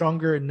like we're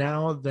stronger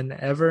now than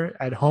ever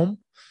at home.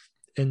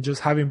 And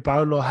just having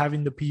Paulo,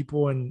 having the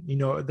people, and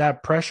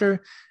that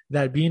pressure,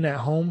 that being at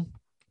home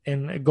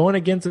and going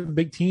against a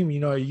big team,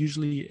 it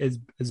usually is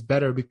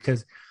better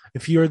because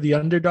if you're the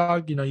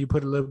underdog, you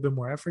put a little bit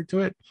more effort to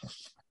it.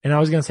 And I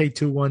was gonna say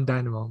 2-1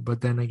 Dynamo,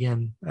 but then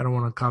again, I don't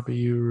want to copy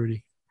you,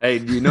 Rudy. Hey,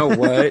 you know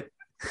what?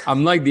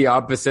 I'm like the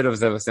opposite of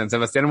Sebastian.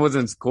 Sebastian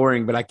wasn't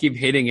scoring, but I keep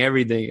hitting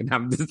everything, and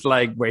I'm just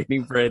like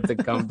waiting for it to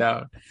come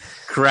down,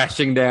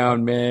 crashing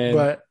down, man.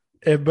 But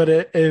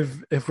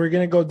if we're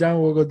gonna go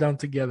down, we'll go down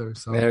together.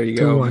 So there you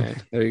go,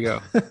 man. There you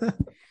go.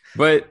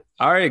 But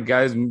all right,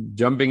 guys,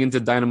 jumping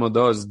into Dynamo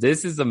Dos,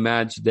 this is a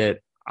match that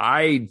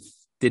I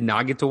did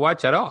not get to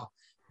watch at all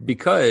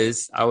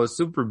because I was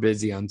super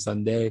busy on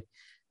Sunday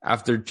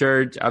after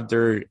church,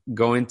 after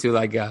going to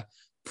like a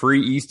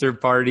pre-Easter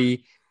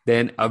party,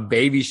 then a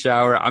baby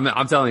shower.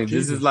 I'm telling you,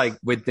 Jesus. This is like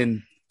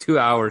within 2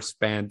 hours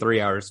span, 3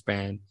 hours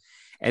span,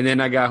 and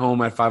then I got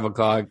home at 5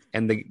 o'clock,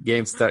 and the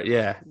game started.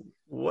 Yeah.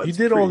 You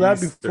did all that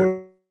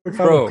before 5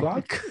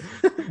 o'clock?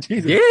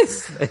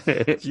 Yes.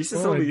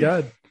 Jesus, oh my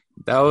God.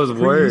 That was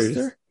worse.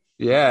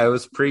 Yeah, it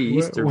was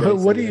pre-Easter.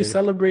 What do you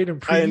celebrate in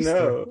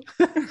pre-Easter?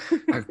 I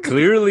know.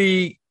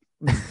 Clearly,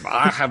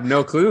 I have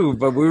no clue,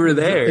 but we were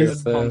there.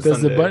 Does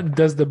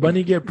the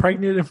bunny get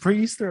pregnant in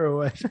pre-Easter or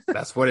what?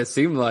 That's what it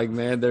seemed like,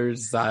 man.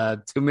 There's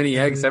too many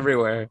eggs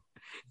everywhere.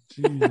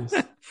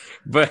 Jeez.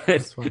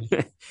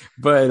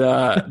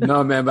 but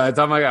no, man, by the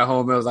time I got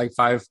home, it was like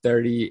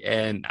 5:30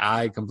 and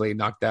I completely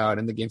knocked out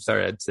and the game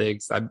started at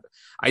 6.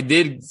 I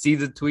did see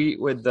the tweet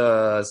with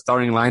the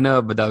starting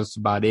lineup, but that was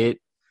about it.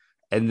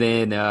 And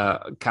then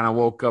kind of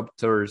woke up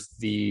towards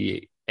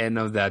the end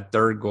of that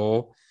third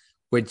goal,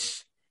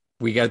 which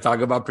we got to talk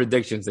about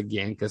predictions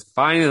again because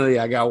finally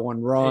I got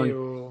one wrong.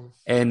 Ew.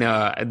 And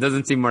it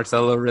doesn't seem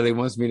Marcelo really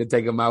wants me to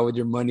take him out with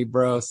your money,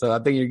 bro. So I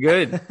think you're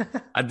good.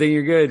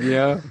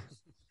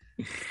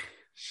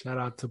 Shout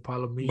out to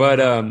Palomino. But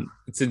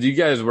so you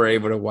guys were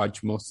able to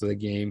watch most of the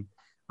game.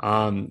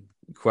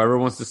 Whoever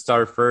wants to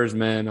start first,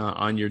 man,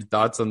 on your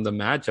thoughts on the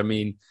match. I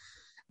mean,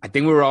 I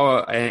think we were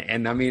all,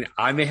 and I mean,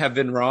 I may have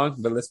been wrong,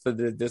 but let's put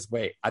it this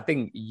way. I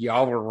think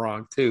y'all were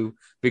wrong too,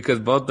 because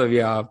both of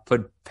y'all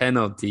put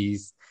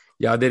penalties.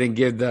 Y'all didn't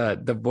give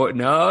the boy.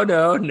 No.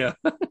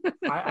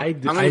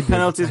 How many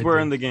penalties were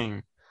in the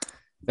game?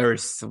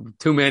 There's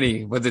too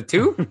many. Was it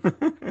 2?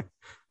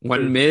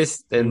 One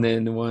missed and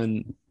then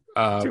one.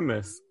 2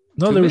 missed.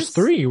 No, there was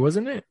 3,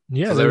 wasn't it?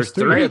 Yeah, so there was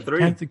 3.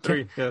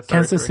 Three. Yeah,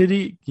 Kansas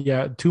City,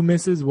 2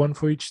 misses, 1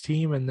 for each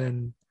team, and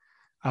then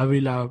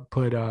Avila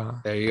put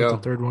there you go. the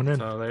third one in.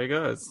 So there you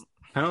go. It's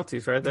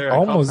penalties right there.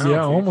 Almost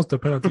a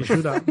penalty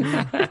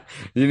shootout.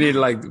 You need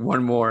like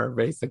one more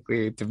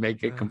basically to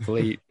make it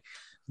complete.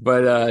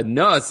 But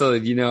no, so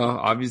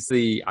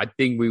obviously I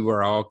think we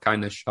were all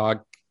kind of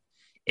shocked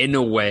in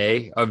a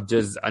way of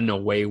just an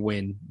away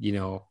win,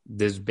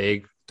 this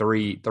big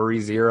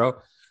 3-0.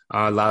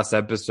 Last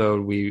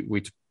episode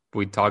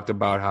we talked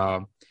about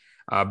how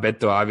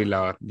Beto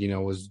Avila,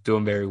 was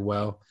doing very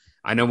well.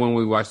 I know when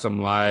we watched him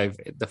live,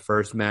 the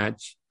first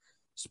match,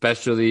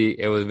 especially,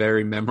 it was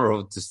very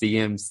memorable to see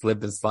him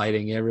slip and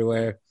sliding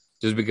everywhere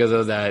just because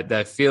of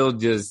that field.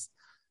 Just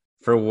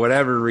for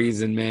whatever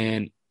reason,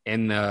 man,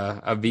 in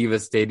the Aviva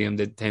Stadium,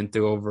 they tend to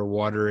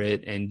overwater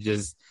it and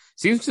just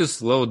seems to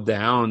slow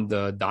down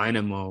the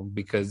Dynamo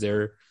because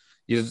they're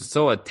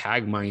so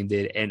attack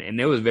minded, and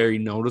it was very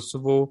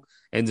noticeable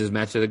in this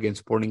match against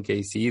Sporting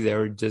KC. They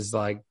were just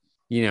like,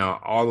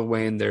 all the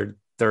way in their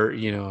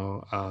third,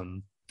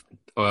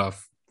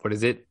 what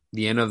is it?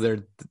 The end of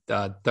their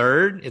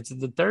third? It's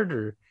the third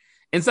or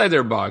inside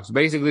their box.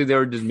 Basically, they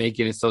were just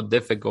making it so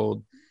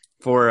difficult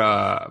for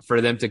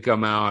them to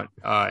come out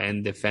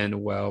and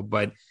defend well.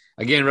 But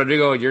again,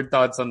 Rodrigo, your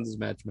thoughts on this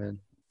match, man?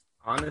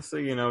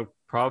 Honestly,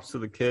 props to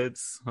the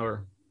kids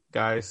or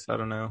guys. I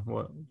don't know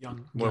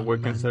what we're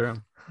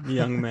considering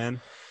young men.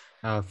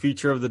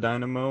 Future of the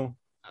Dynamo.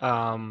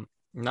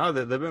 No,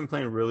 they've been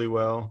playing really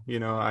well.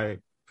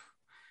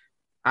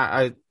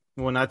 I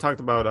when I talked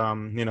about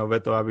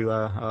Beto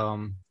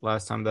Avila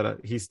last time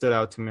that he stood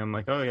out to me, I'm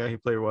like, oh yeah, he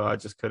played well. I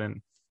just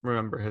couldn't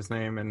remember his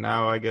name, and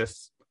now I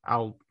guess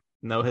I'll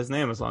know his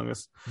name as long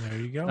as there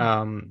you go.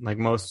 Like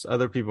most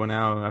other people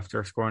now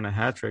after scoring a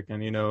hat trick,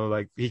 and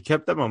like he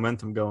kept that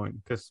momentum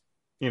going because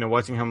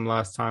watching him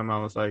last time, I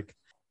was like,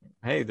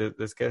 hey,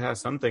 this kid has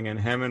something, and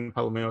him and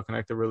Palomino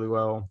connected really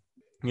well.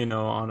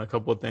 On a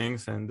couple of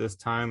things. And this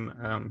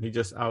time he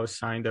just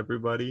outshined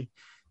everybody.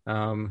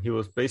 He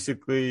was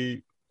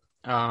basically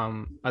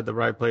at the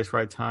right place,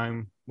 right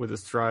time with the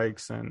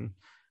strikes and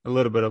a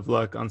little bit of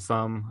luck on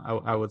some,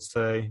 I would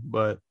say,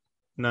 but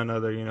none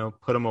other,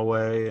 put him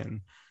away.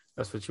 And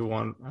that's what you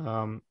want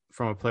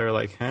from a player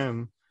like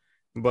him.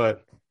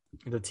 But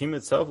the team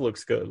itself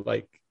looks good.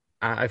 Like,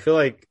 I feel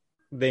like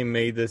they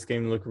made this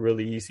game look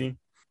really easy.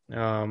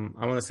 I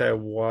want to say I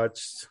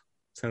watched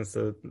since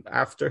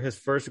after his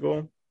first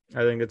goal. I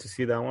didn't get to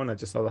see that one. I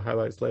just saw the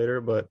highlights later,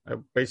 but I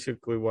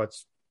basically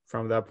watched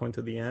from that point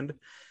to the end.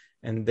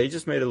 And they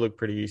just made it look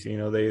pretty easy.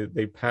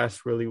 They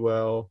passed really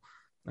well.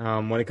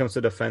 When it comes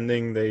to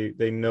defending,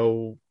 they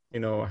know,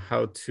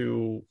 how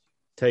to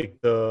take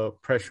the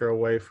pressure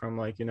away from,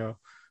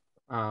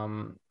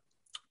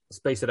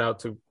 space it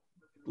out to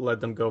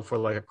let them go for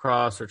like a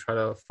cross or try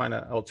to find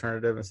an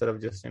alternative instead of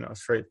just, a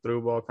straight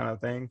through ball kind of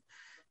thing.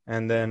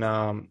 And then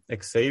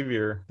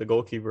Xavier, the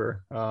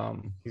goalkeeper,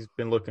 he's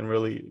been looking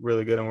really,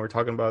 really good. And we were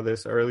talking about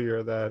this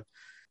earlier that,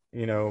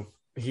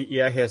 he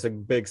has a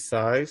big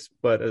size,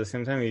 but at the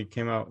same time, he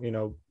came out,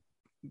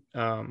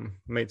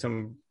 made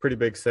some pretty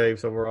big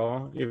saves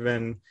overall.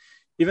 Even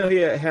though he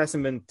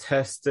hasn't been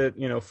tested,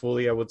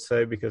 fully, I would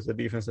say, because the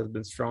defense has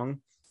been strong.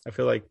 I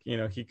feel like,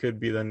 he could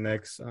be the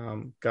next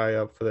guy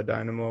up for the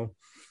Dynamo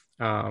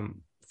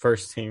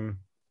first team.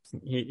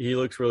 He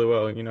looks really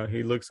well.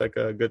 He looks like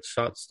a good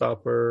shot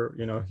stopper.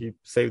 He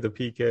saved the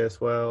PK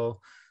as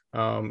well.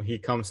 He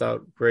comes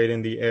out great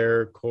in the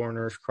air,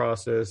 corners,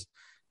 crosses.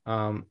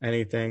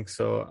 Anything.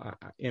 So,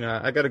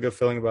 I got a good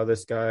feeling about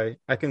this guy.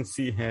 I can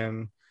see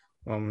him,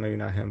 well, maybe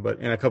not him, but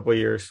in a couple of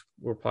years,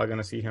 we're probably going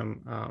to see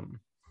him,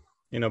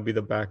 be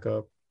the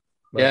backup.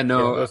 But,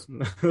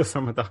 those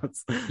are my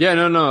thoughts. Yeah,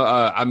 no.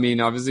 I mean,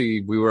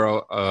 obviously, we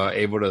were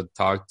able to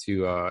talk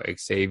to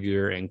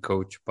Xavier and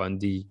Coach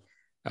Bundy,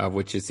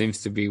 which it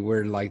seems to be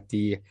we're like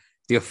the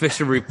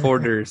official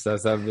reporters,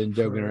 as I've been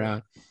joking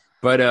around.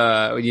 But,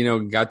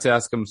 got to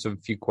ask him some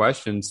few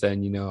questions.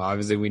 And,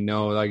 obviously we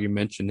know, like you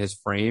mentioned, his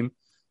frame,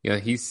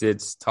 he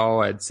sits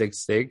tall at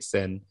 6'6",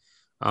 and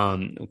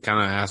kind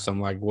of asked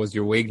him, like, what's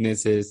your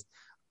weaknesses?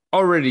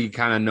 Already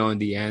kind of knowing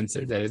the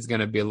answer that it's going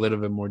to be a little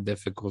bit more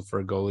difficult for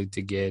a goalie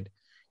to get,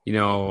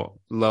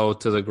 low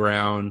to the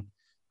ground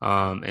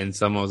and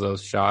some of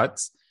those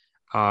shots.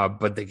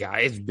 But the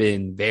guy has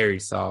been very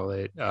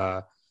solid,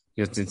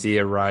 since he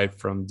arrived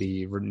from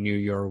the New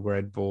York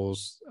Red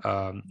Bulls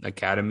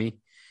Academy.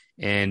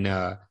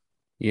 And,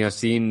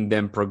 seeing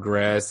them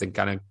progress and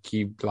kind of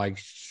keep like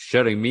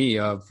shutting me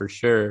up for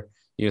sure,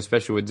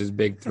 especially with this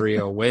big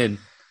 3-0 win.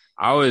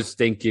 I was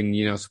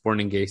thinking,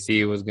 Sporting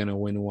KC was going to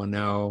win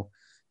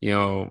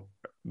 1-0,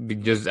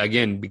 just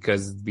again,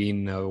 because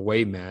being a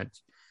away match.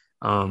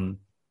 But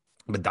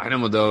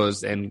Dynamo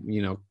those and,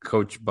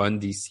 Coach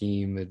Bundy's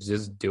team is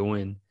just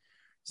doing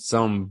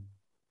some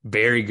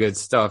very good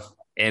stuff.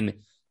 And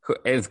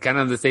it's kind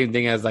of the same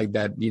thing as like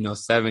that,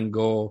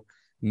 7-goal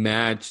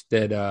match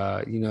that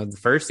the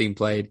first team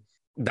played.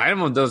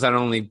 Dynamo those had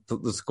only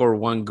scored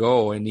 1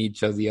 goal in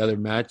each of the other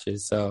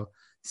matches, so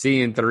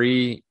seeing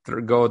 3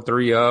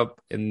 up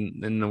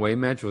in the away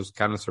match was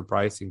kind of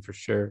surprising for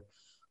sure.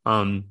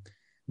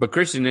 But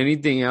Christian,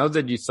 anything else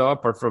that you saw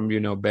apart from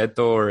Beto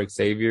or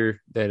Xavier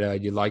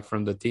that you like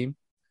from the team?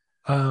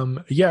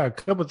 Yeah, a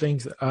couple of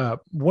things.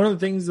 One of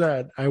the things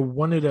that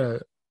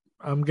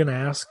I'm gonna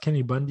ask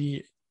Kenny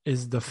Bundy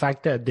is the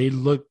fact that they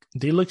look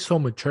so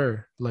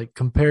mature, like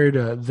compared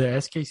to the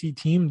SKC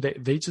team.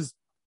 They just,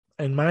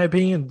 in my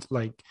opinion,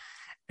 like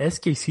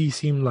SKC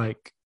seemed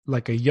like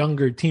a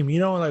younger team.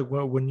 Like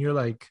when you're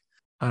like,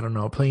 I don't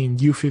know, playing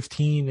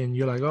U15 and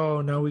you're like,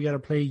 oh, now we got to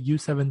play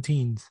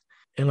U17s.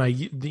 And like,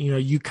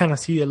 you kind of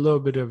see a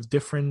little bit of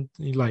different,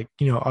 like,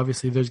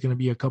 obviously there's going to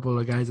be a couple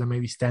of guys that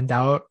maybe stand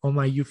out on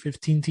my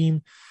U15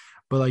 team,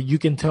 but like you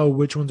can tell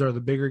which ones are the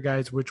bigger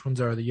guys, which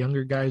ones are the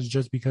younger guys,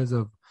 just because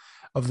of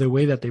the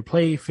way that they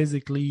play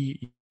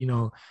physically. They're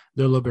a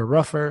little bit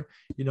rougher,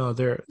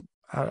 they're,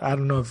 I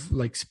don't know if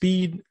like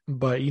speed,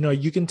 but,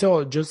 you can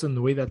tell just in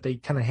the way that they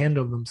kind of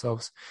handle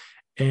themselves.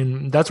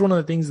 And that's one of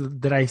the things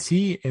that I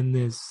see in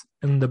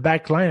the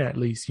back line, at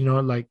least,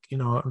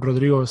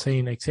 Rodrigo was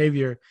saying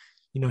Xavier,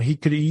 he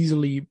could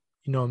easily,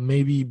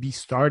 maybe be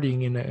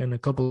starting in a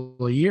couple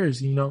of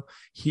years.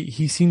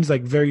 He seems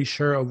like very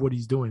sure of what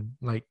he's doing.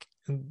 Like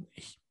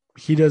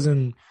he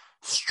doesn't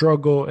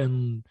struggle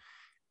in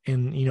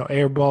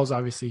air balls.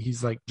 Obviously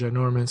he's like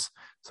ginormous,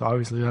 so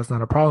obviously that's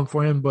not a problem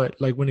for him.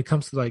 But like when it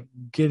comes to like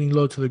getting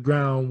low to the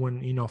ground,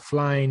 when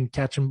flying,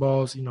 catching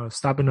balls,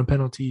 stopping a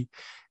penalty,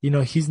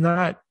 he's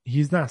not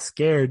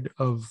scared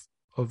of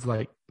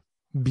like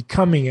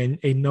becoming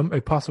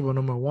a possible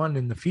number one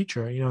in the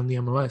future, in the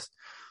MLS.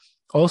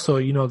 Also,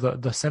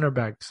 the center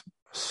backs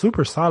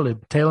super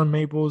solid. Taylor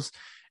Maples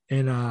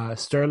and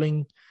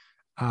Sterling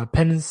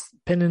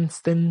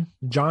Pennington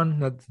John.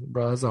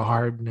 That's a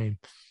hard name.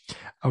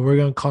 We're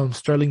gonna call him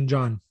Sterling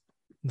John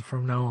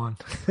from now on,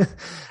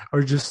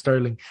 or just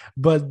Sterling.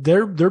 But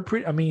they're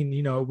pretty. I mean,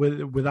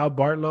 without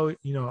Bartlow,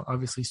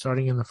 obviously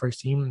starting in the first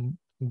team,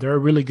 they're a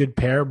really good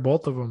pair.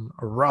 Both of them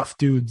are rough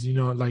dudes.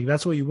 Like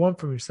that's what you want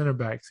from your center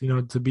backs.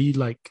 To be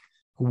like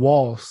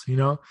walls.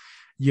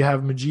 you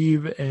have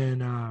Mujeeb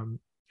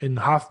and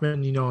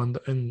Hoffman,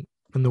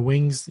 in the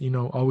wings,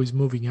 always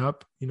moving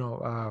up.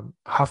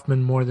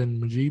 Hoffman more than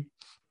Mujeeb.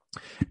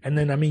 And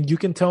then, I mean, you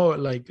can tell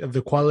like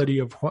the quality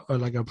of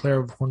like a player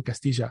of Juan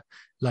Castilla.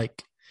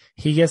 Like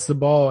he gets the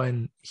ball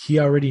and he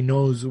already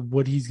knows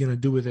what he's going to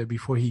do with it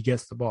before he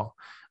gets the ball.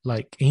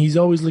 Like he's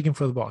always looking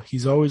for the ball.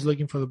 He's always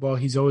looking for the ball.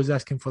 He's always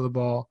asking for the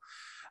ball.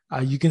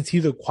 You can see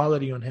the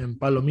quality on him.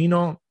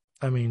 Palomino,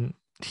 I mean,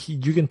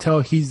 you can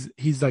tell he's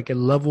like a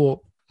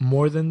level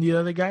more than the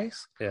other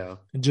guys. Yeah.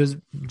 Just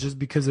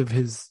because of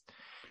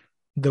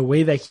the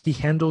way that he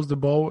handles the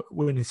ball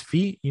with his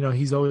feet.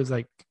 He's always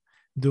like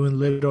doing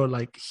little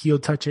like heel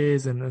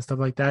touches and stuff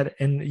like that.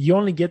 And you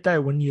only get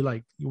that when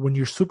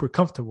you're super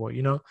comfortable,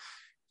 you're not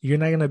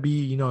going to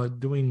be,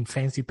 doing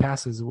fancy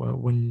passes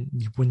when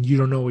you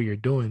don't know what you're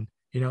doing,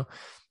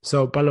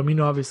 So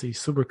Palomino obviously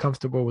super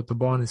comfortable with the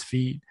ball on his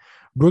feet.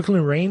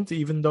 Brooklyn Reigns,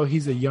 even though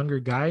he's a younger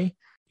guy,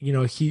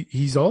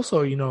 he's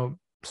also,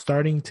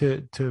 starting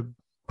to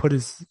put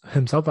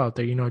himself out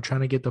there,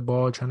 trying to get the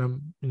ball,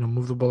 trying to,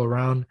 move the ball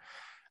around.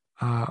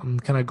 I'm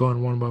kind of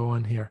going one by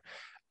one here.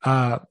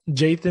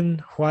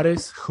 Jathan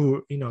Juarez,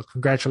 who,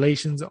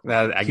 congratulations.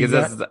 I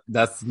guess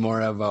that's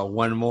more of a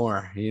one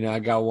more. I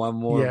got one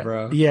more,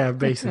 bro. Yeah,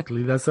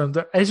 basically. That's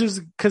something. It's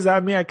just because,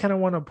 I kind of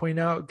want to point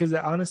out, because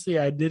honestly,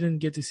 I didn't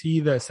get to see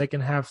the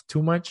second half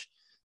too much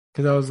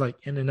because I was like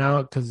in and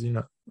out because,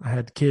 I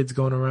had kids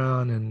going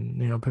around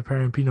and,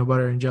 preparing peanut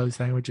butter and jelly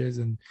sandwiches.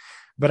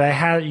 But I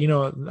had,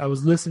 I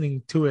was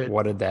listening to it.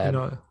 What a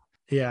dad.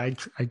 Yeah,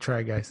 I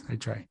try, guys. I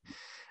try.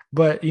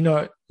 But,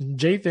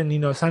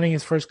 Jathan, signing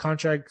his first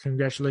contract,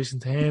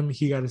 congratulations to him.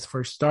 He got his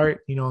first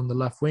start, on the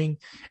left wing.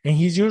 And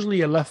he's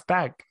usually a left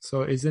back.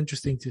 So it's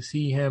interesting to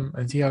see him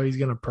and see how he's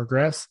going to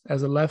progress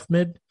as a left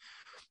mid.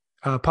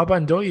 Papa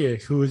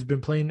Ndoye, who has been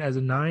playing as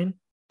a 9,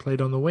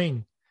 played on the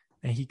wing.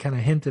 And he kind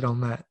of hinted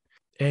on that.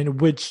 And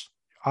which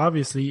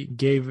obviously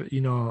gave,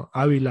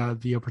 Avila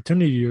the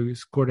opportunity to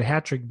score the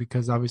hat-trick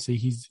because obviously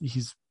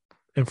he's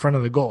in front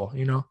of the goal,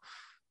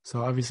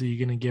 So obviously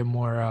you're going to get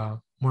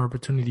more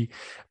opportunity.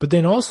 But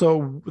then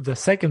also the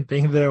second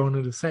thing that I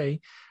wanted to say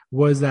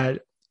was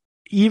that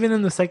even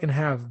in the second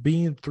half,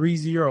 being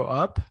 3-0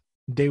 up,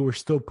 they were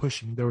still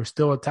pushing. They were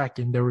still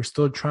attacking. They were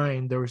still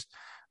trying. There was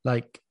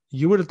like,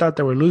 you would have thought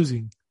they were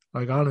losing,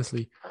 like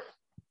honestly.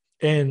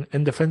 And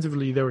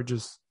defensively, they were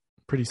just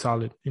pretty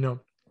solid.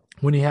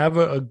 When you have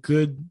a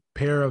good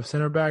pair of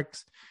center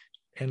backs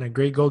and a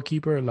great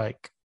goalkeeper,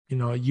 like,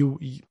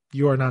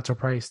 you are not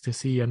surprised to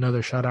see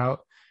another shutout.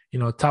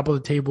 Top of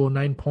the table,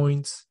 9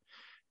 points,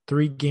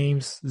 3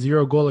 games,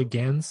 0 goal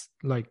against.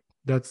 Like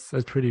that's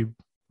pretty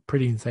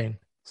insane.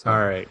 So,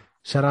 all right,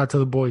 shout out to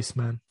the boys,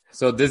 man.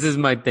 So this is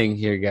my thing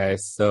here,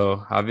 guys.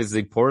 So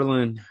obviously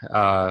Portland,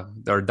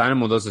 or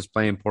Dynamo Dos is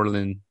playing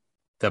Portland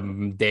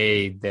the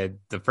day that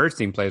the first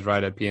team plays,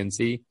 right, at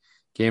PNC.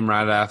 Game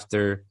right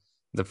after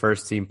the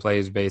first team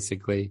plays,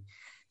 basically.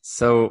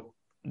 So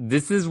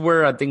this is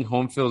where I think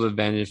home field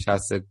advantage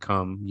has to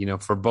come,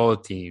 for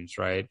both teams,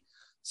 right?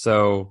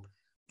 So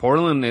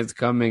Portland is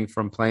coming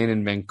from playing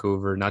in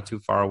Vancouver, not too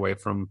far away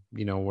from,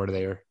 where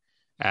they're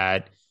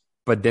at.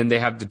 But then they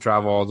have to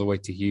travel all the way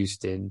to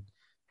Houston.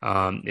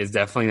 It's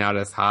definitely not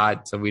as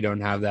hot, so we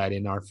don't have that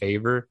in our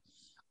favor.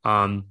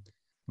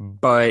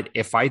 But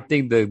if I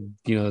think the,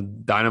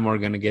 Dynamo are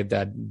going to get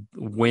that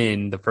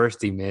win, the first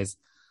team is,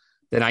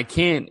 then I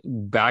can't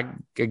back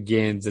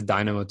against the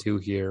Dynamo 2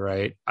 here,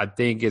 right? I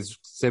think it's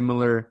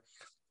similar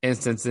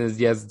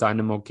instances. Yes,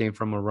 Dynamo came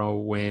from a road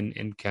win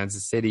in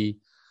Kansas City.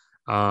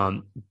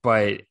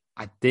 But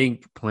I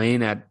think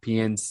playing at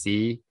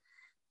PNC,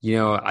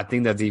 I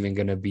think that's even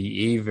going to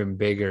be even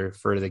bigger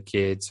for the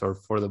kids or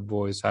for the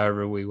boys,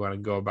 however we want to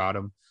go about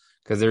them,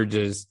 because they're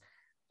just,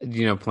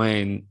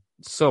 playing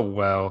so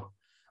well.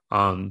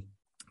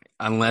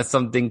 Unless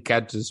something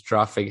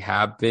catastrophic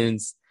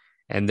happens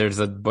and there's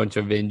a bunch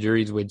of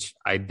injuries, which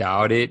I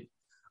doubt it.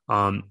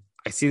 I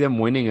see them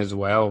winning as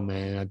well,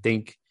 man. I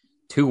think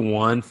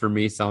 2-1 for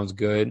me sounds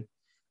good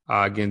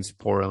against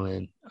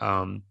Portland.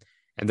 And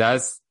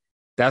that's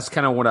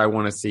kind of what I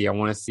want to see. I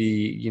want to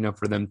see,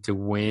 for them to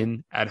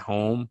win at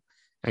home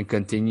and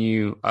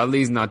continue, at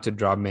least not to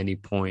drop many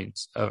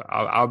points.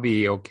 I'll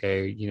be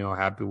okay,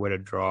 happy with a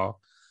draw.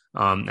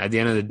 At the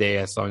end of the day,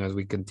 as long as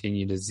we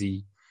continue to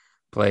see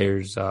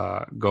players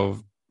go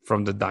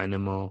from the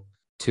Dynamo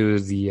to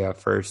the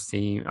first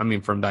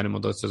team, from Dynamo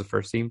Dos to the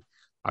first team,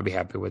 I'll be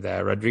happy with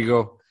that.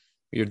 Rodrigo,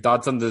 your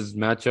thoughts on this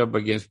matchup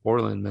against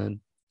Portland,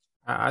 man?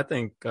 I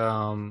think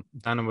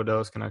Dynamo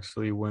Dos can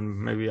actually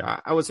win, maybe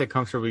I would say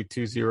comfortably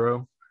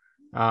 2-0.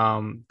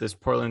 This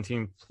Portland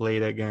team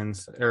played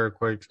against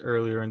Earthquakes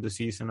earlier in the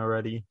season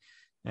already,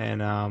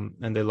 and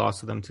they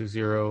lost to them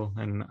 2-0.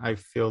 And I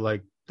feel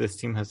like this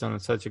team has done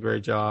such a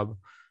great job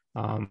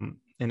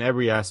in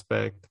every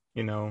aspect,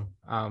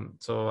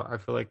 so I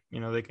feel like,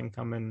 they can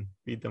come and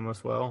beat them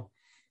as well.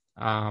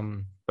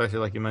 Especially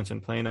like you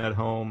mentioned, playing at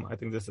home. I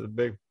think this is a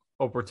big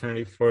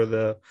opportunity for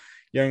the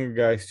younger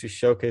guys to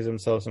showcase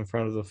themselves in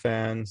front of the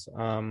fans.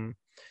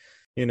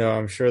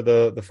 I'm sure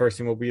the first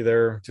team will be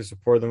there to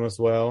support them as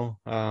well.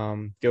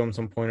 Give them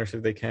some pointers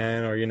if they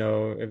can, or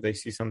if they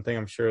see something,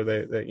 I'm sure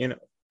they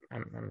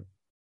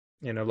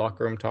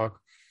locker room talk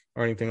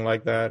or anything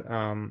like that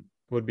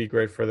would be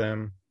great for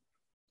them.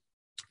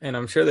 And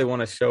I'm sure they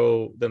want to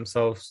show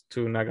themselves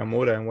to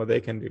Nagamura and what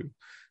they can do.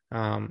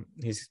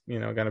 He's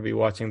going to be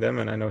watching them,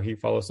 and I know he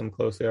follows them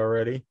closely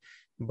already.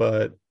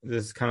 But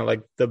this is kind of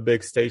like the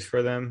big stage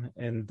for them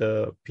in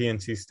the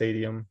PNC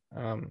Stadium.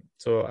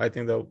 So I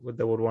think that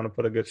they would want to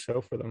put a good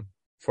show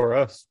for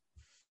us.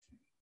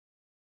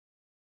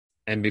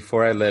 And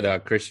before I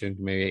let Christian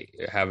maybe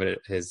have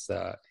his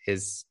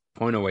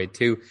point away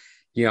too,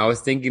 I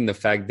was thinking the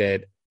fact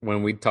that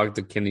when we talked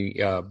to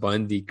Kenny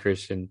Bundy,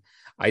 Christian,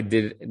 I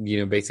did,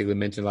 basically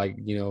mention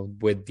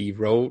with the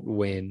road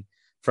win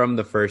from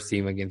the first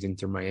team against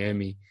Inter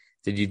Miami,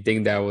 did you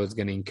think that was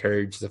going to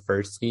encourage the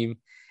first team?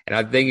 And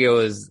I think it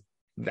was,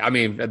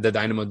 the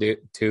Dynamo did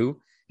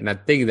too. And I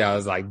think that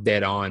was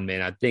dead on,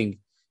 man. I think,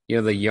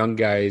 the young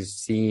guys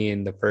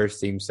seeing the first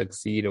team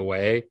succeed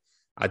away,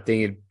 I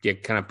think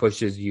it kind of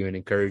pushes you and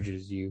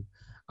encourages you,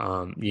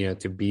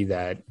 to be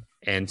that.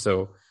 And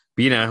so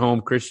being at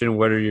home, Christian,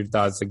 what are your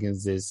thoughts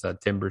against this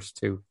Timbers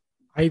too?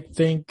 I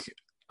think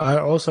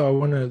I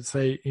want to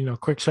say,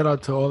 quick shout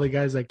out to all the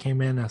guys that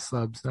came in as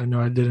subs. I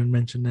know I didn't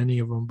mention any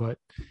of them, but,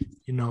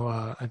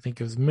 I think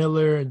it was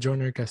Miller,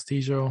 Joner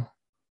Castillo,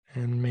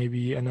 and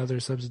maybe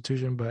another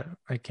substitution, but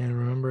I can't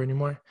remember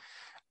anymore.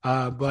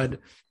 But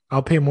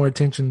I'll pay more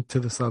attention to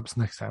the subs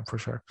next time for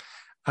sure.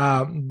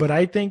 But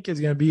I think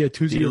it's going to be a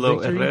 2-0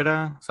 victory.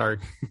 Herrera, sorry.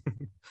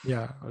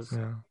 Yeah.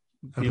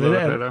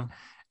 Herrera.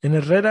 And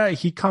Herrera,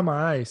 he caught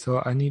my eye,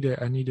 so I need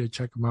to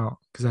check him out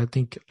because I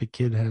think the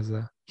kid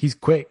he's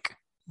quick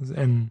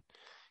and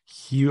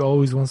he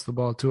always wants the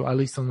ball too, at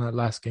least on that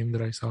last game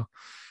that I saw.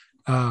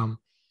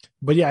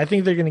 But yeah, I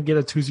think they're going to get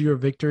a 2-0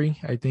 victory.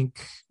 I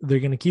think they're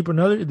going to get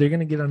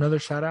another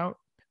shout out.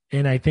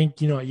 And I think,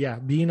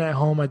 being at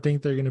home, I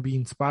think they're going to be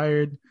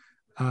inspired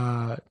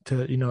to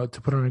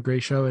put on a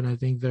great show. And I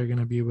think they're going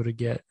to be able to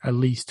get at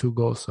least 2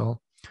 goals. So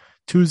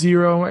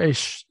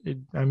 2-0-ish.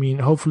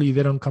 Hopefully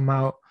they don't come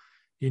out,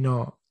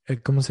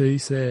 ¿cómo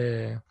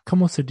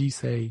se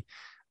dice?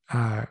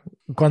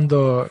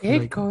 Cuando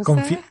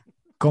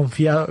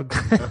confiado.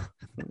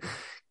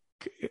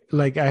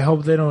 I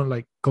hope they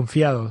don't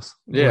confiados.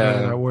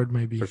 Yeah, that word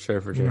may be for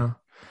sure.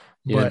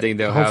 I think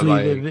they'll have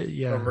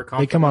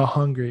they come out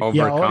hungry,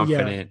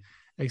 overconfident.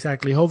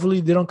 Exactly.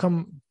 Hopefully they don't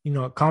come,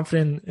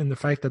 confident in the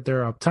fact that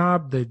they're up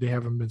top. They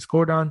haven't been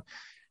scored on,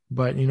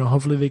 but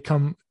hopefully they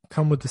come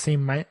with the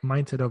same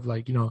mindset of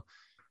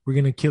we're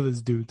gonna kill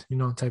this dude,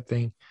 type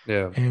thing.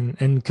 Yeah,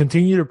 and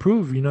continue to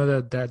prove,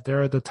 that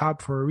they're at the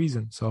top for a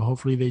reason. So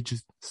hopefully they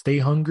just stay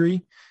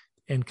hungry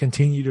and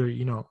continue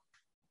to,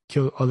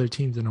 kill other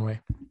teams in a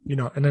way, in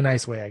a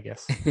nice way, I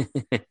guess.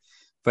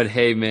 But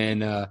hey,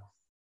 man,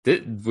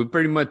 we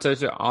pretty much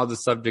touched on all the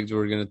subjects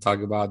we're going to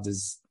talk about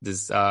this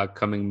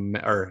coming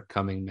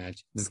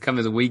match, this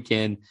coming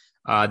weekend.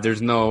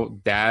 There's no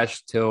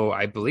dash till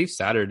I believe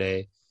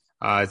Saturday,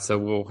 so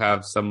we'll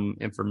have some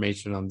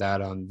information on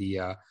that on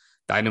the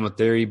Dynamo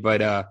Theory.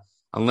 But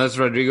unless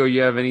Rodrigo,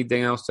 you have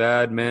anything else to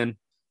add, man,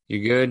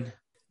 you good?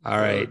 All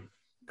right,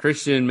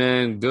 Christian,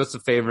 man, do us a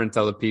favor and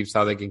tell the peeps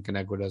how they can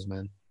connect with us,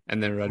 man.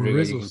 And then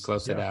Rodrigo, you can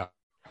close it out.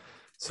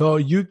 So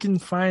you can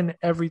find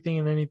everything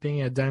and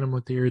anything at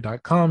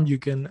dynamotheory.com. You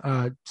can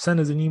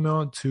send us an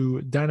email to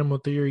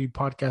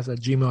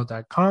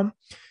dynamotheorypodcast@gmail.com.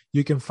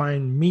 You can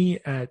find me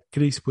at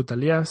Chris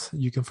Putalias.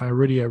 You can find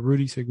Rudy at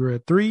Rudy Segura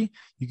 3.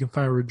 You can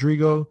find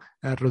Rodrigo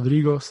at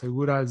Rodrigo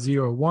Segura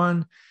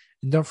 01.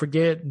 And don't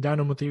forget,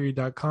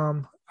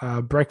 dynamotheory.com.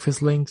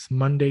 Breakfast links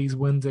Mondays,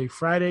 Wednesdays,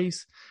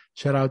 Fridays.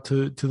 Shout out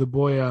to the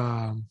boy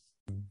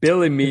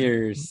Billy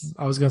Mears.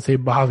 I was gonna say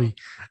Bobby.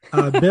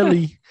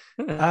 Billy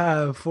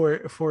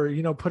for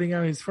putting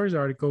out his first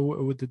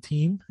article with the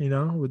team,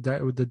 with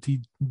the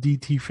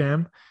DT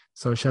fam.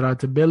 So shout out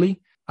to Billy.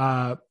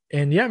 And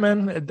yeah,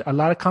 man, a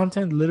lot of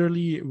content.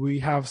 Literally, we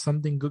have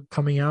something good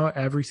coming out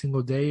every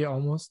single day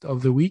almost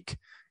of the week,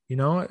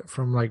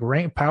 from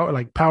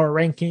power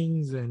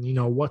rankings and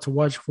what to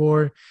watch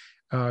for.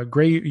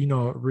 Great,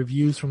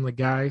 reviews from the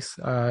guys,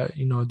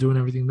 doing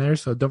everything there.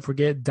 So don't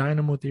forget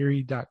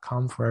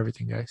dynamotheory.com for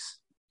everything, guys.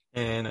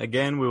 And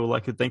again, we would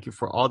like to thank you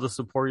for all the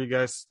support you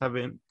guys have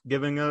been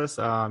giving us.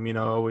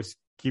 Always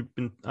keep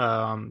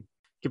a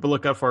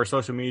lookout for our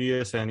social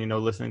medias and,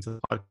 listening to the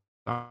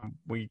podcast.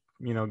 We,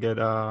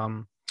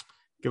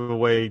 give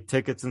away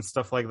tickets and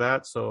stuff like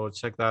that. So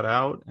check that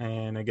out.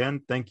 And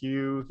again, thank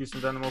you,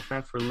 Houston Dynamo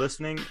fans, for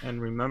listening.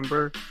 And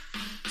remember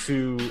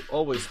to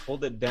always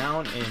hold it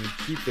down and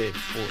keep it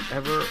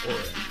forever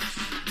orange.